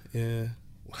 So yeah,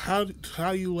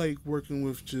 how you like working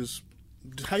with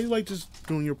how you like just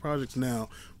doing your projects now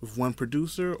with one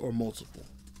producer or multiple?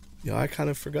 Yo, I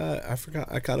kind of forgot. I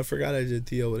did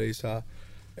Theo with Ace High.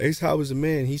 Ace High was a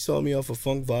man. He saw me off of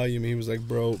Funk Volume. He was like,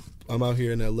 bro, I'm out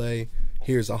here in LA.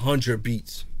 Here's 100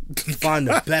 beats. Find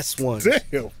the best ones.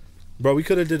 Damn. Bro, we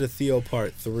could have did a Theo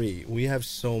part 3. We have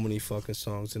so many fucking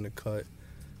songs in the cut.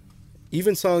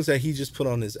 Even songs that he just put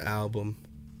on his album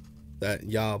that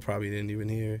y'all probably didn't even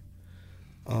hear.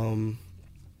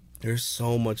 There's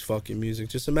so much fucking music.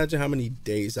 Just imagine how many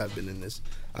days I've been in this.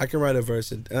 I can write a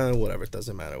verse and whatever. It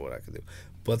doesn't matter what I can do.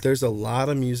 But there's a lot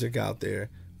of music out there.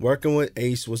 Working with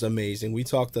Ace was amazing. We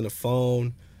talked on the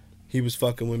phone. He was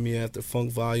fucking with me after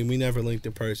Funk Volume. We never linked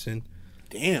in person.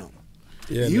 Damn.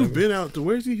 Yeah, you've been out to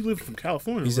where's he live from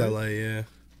California? He's right? LA, yeah.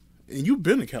 And you've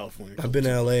been to California. I've been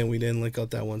to LA and we didn't link up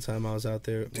that one time I was out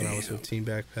there when I was with Team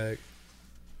Backpack.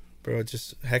 Bro, it's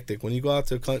just hectic. When you go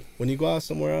out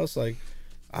somewhere else, like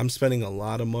I'm spending a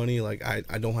lot of money. Like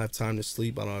I don't have time to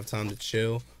sleep. I don't have time to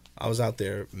chill. I was out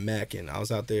there macking. I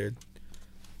was out there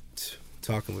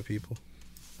talking with people.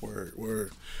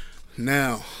 Word.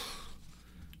 Now,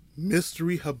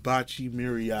 Mystery Hibachi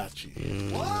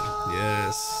Mariachi.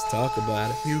 Yes, talk about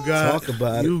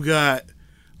it. You got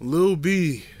Lil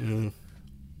B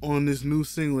on this new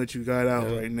single that you got out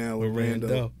right now with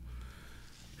Rando.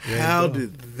 How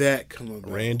did that come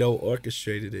about? Rando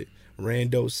orchestrated it.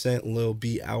 Rando sent Lil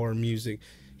B our music.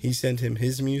 He sent him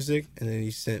his music, and then he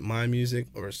sent my music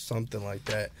or something like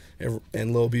that.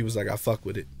 And Lil B was like, I fuck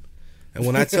with it. And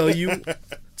when I tell you,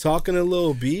 talking to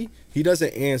Lil B, He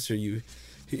doesn't answer you.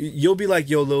 You'll be like,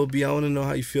 yo, Lil B, I want to know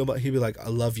how you feel about. He'll be like, I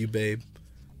love you, babe.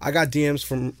 I got DMs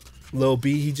from Lil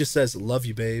B. He just says, love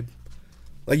you, babe.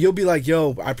 Like, you'll be like,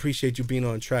 yo, I appreciate you being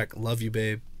on track. Love you,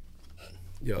 babe.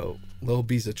 Yo, Lil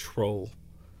B's a troll.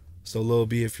 So, Lil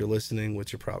B, if you're listening,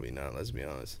 which you're probably not, let's be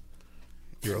honest.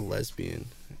 You're a lesbian,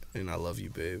 and I love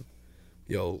you, babe.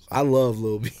 Yo, I love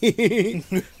Lil B.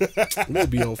 Lil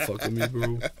B don't fuck with me,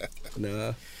 bro.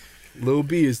 Nah. Lil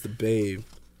B is the babe.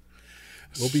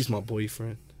 Lil B's my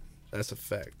boyfriend. That's a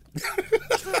fact.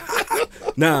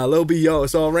 Nah, Lil B, yo,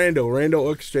 it's all Rando. Rando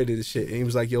orchestrated this shit. And he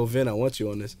was like, yo, Vin, I want you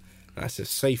on this. And I said,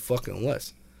 say fucking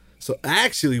less. So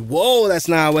actually, whoa, that's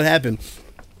not what happened.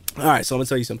 All right, so I'm going to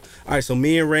tell you something. All right, so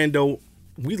me and Rando,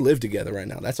 we live together right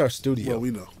now. That's our studio. Well,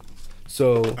 we know.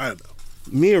 So I know.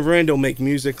 Me and Rando make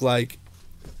music like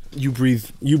you breathe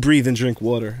and drink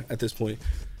water at this point.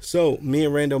 So me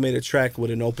and Rando made a track with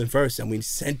an open verse, and we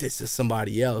sent this to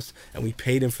somebody else, and we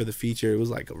paid him for the feature. It was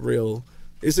like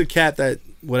it's a cat that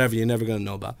whatever you're never gonna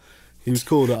know about. He was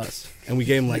cool to us, and we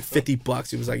gave him like $50.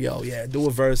 He was like, yo, yeah, do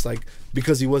a verse, like,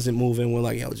 because he wasn't moving. We're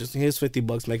like, yo, just here's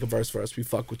 $50, make a verse for us. We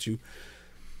fuck with you.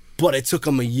 But it took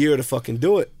him a year to fucking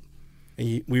do it.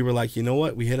 And we were like, you know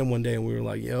what? We hit him one day, and we were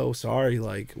like, yo, sorry,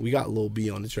 like, we got Lil B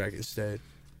on the track instead.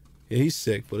 Yeah, he's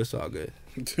sick, but it's all good.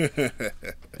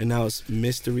 And now it's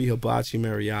Mystery Hibachi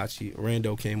Mariachi.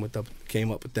 Rando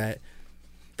came up with that.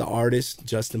 The artist,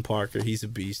 Justin Parker, he's a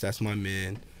beast. That's my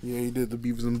man. Yeah, he did the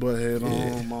Beavis and Butthead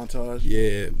montage.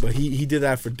 Yeah, but he did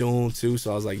that for Doom too.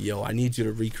 So I was like, yo, I need you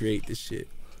to recreate this shit.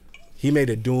 He made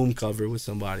a Doom cover with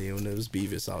somebody, and it was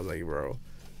Beavis. I was like, bro,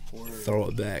 throw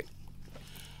it back.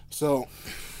 So,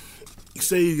 you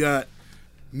say you got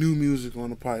new music on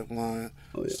the pipeline.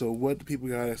 Oh, yeah. So what do people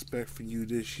gotta expect from you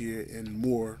this year and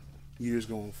more years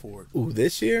going forward? Ooh,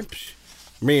 this year? Psh,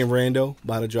 me and Rando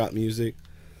about to drop music.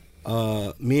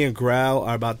 Me and Growl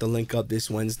are about to link up this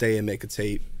Wednesday and make a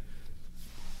tape.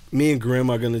 Me and Grim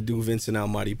are gonna do Vincent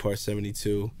Almighty Part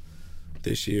 72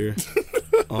 this year.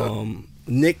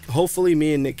 Nick, hopefully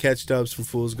me and Nick catch dubs from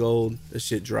Fool's Gold. This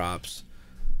shit drops.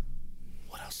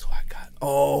 What else do I got?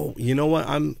 Oh, you know what?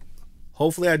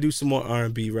 Hopefully I do some more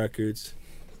R&B records.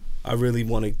 I really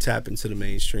want to tap into the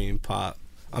mainstream pop.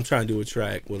 I'm trying to do a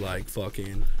track with like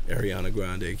fucking Ariana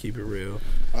Grande, keep it real.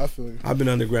 I feel you. I've been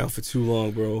underground for too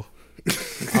long, bro.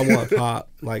 I want pop.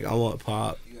 Like, I want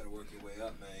pop. You gotta work your way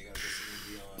up, man. You gotta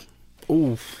get Celine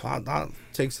Dion. Oof, I'll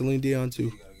take Celine Dion too.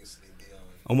 You gotta get Celine Dion.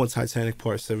 I want Titanic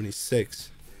Part 76.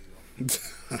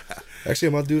 Actually,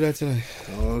 I'm about to do that tonight.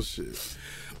 Oh, shit.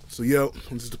 So, yo,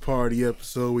 this is the party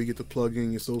episode where you get to plug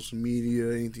in your social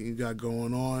media, anything you got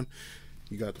going on.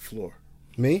 You got the floor.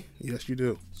 Me? Yes, you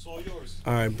do. It's all yours.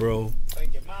 All right, bro.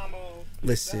 Thank your mama.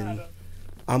 Listen,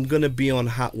 I'm going to be on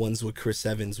Hot Ones with Chris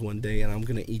Evans one day, and I'm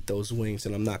going to eat those wings,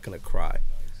 and I'm not going to cry.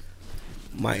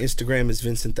 My Instagram is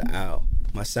Vincent the Owl.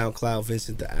 My SoundCloud,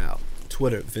 Vincent the Owl.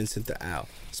 Twitter, Vincent the Owl.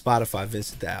 Spotify,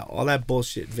 Vincent the Owl. All that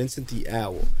bullshit, Vincent the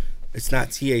Owl. It's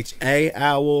not THA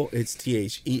Owl, it's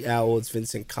THE Owl. It's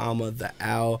Vincent, the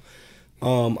Owl.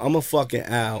 I'm a fucking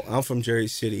owl. I'm from Jersey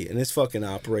City, and it's fucking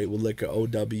operate with liquor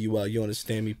OWL. You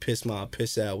understand me? Piss my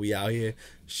piss out. We out here.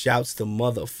 Shouts to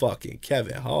motherfucking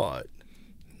Kevin Hart.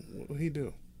 What he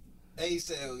do? A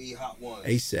said he'll eat hot ones.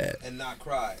 ASAP. And not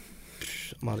cry.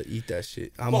 I'm about to eat that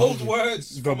shit. I'm Both hungry.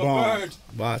 words The from bomb. a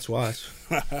bird. Watch.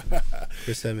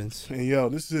 Chris Evans. And yo,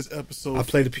 this is episode. I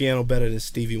play the piano better than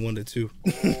Stevie Wonder too.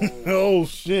 Oh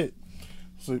shit!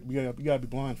 So you gotta be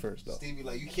blind first though. Stevie,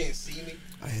 like, you can't see me.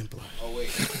 I am blind. Oh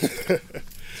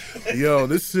wait. Yo,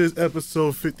 this is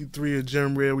episode 53 of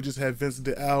Gem Red. We just had Vincent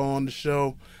the Owl on the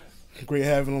show. Great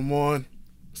having him on.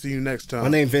 See you next time. My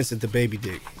name Vincent the Baby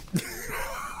Dick.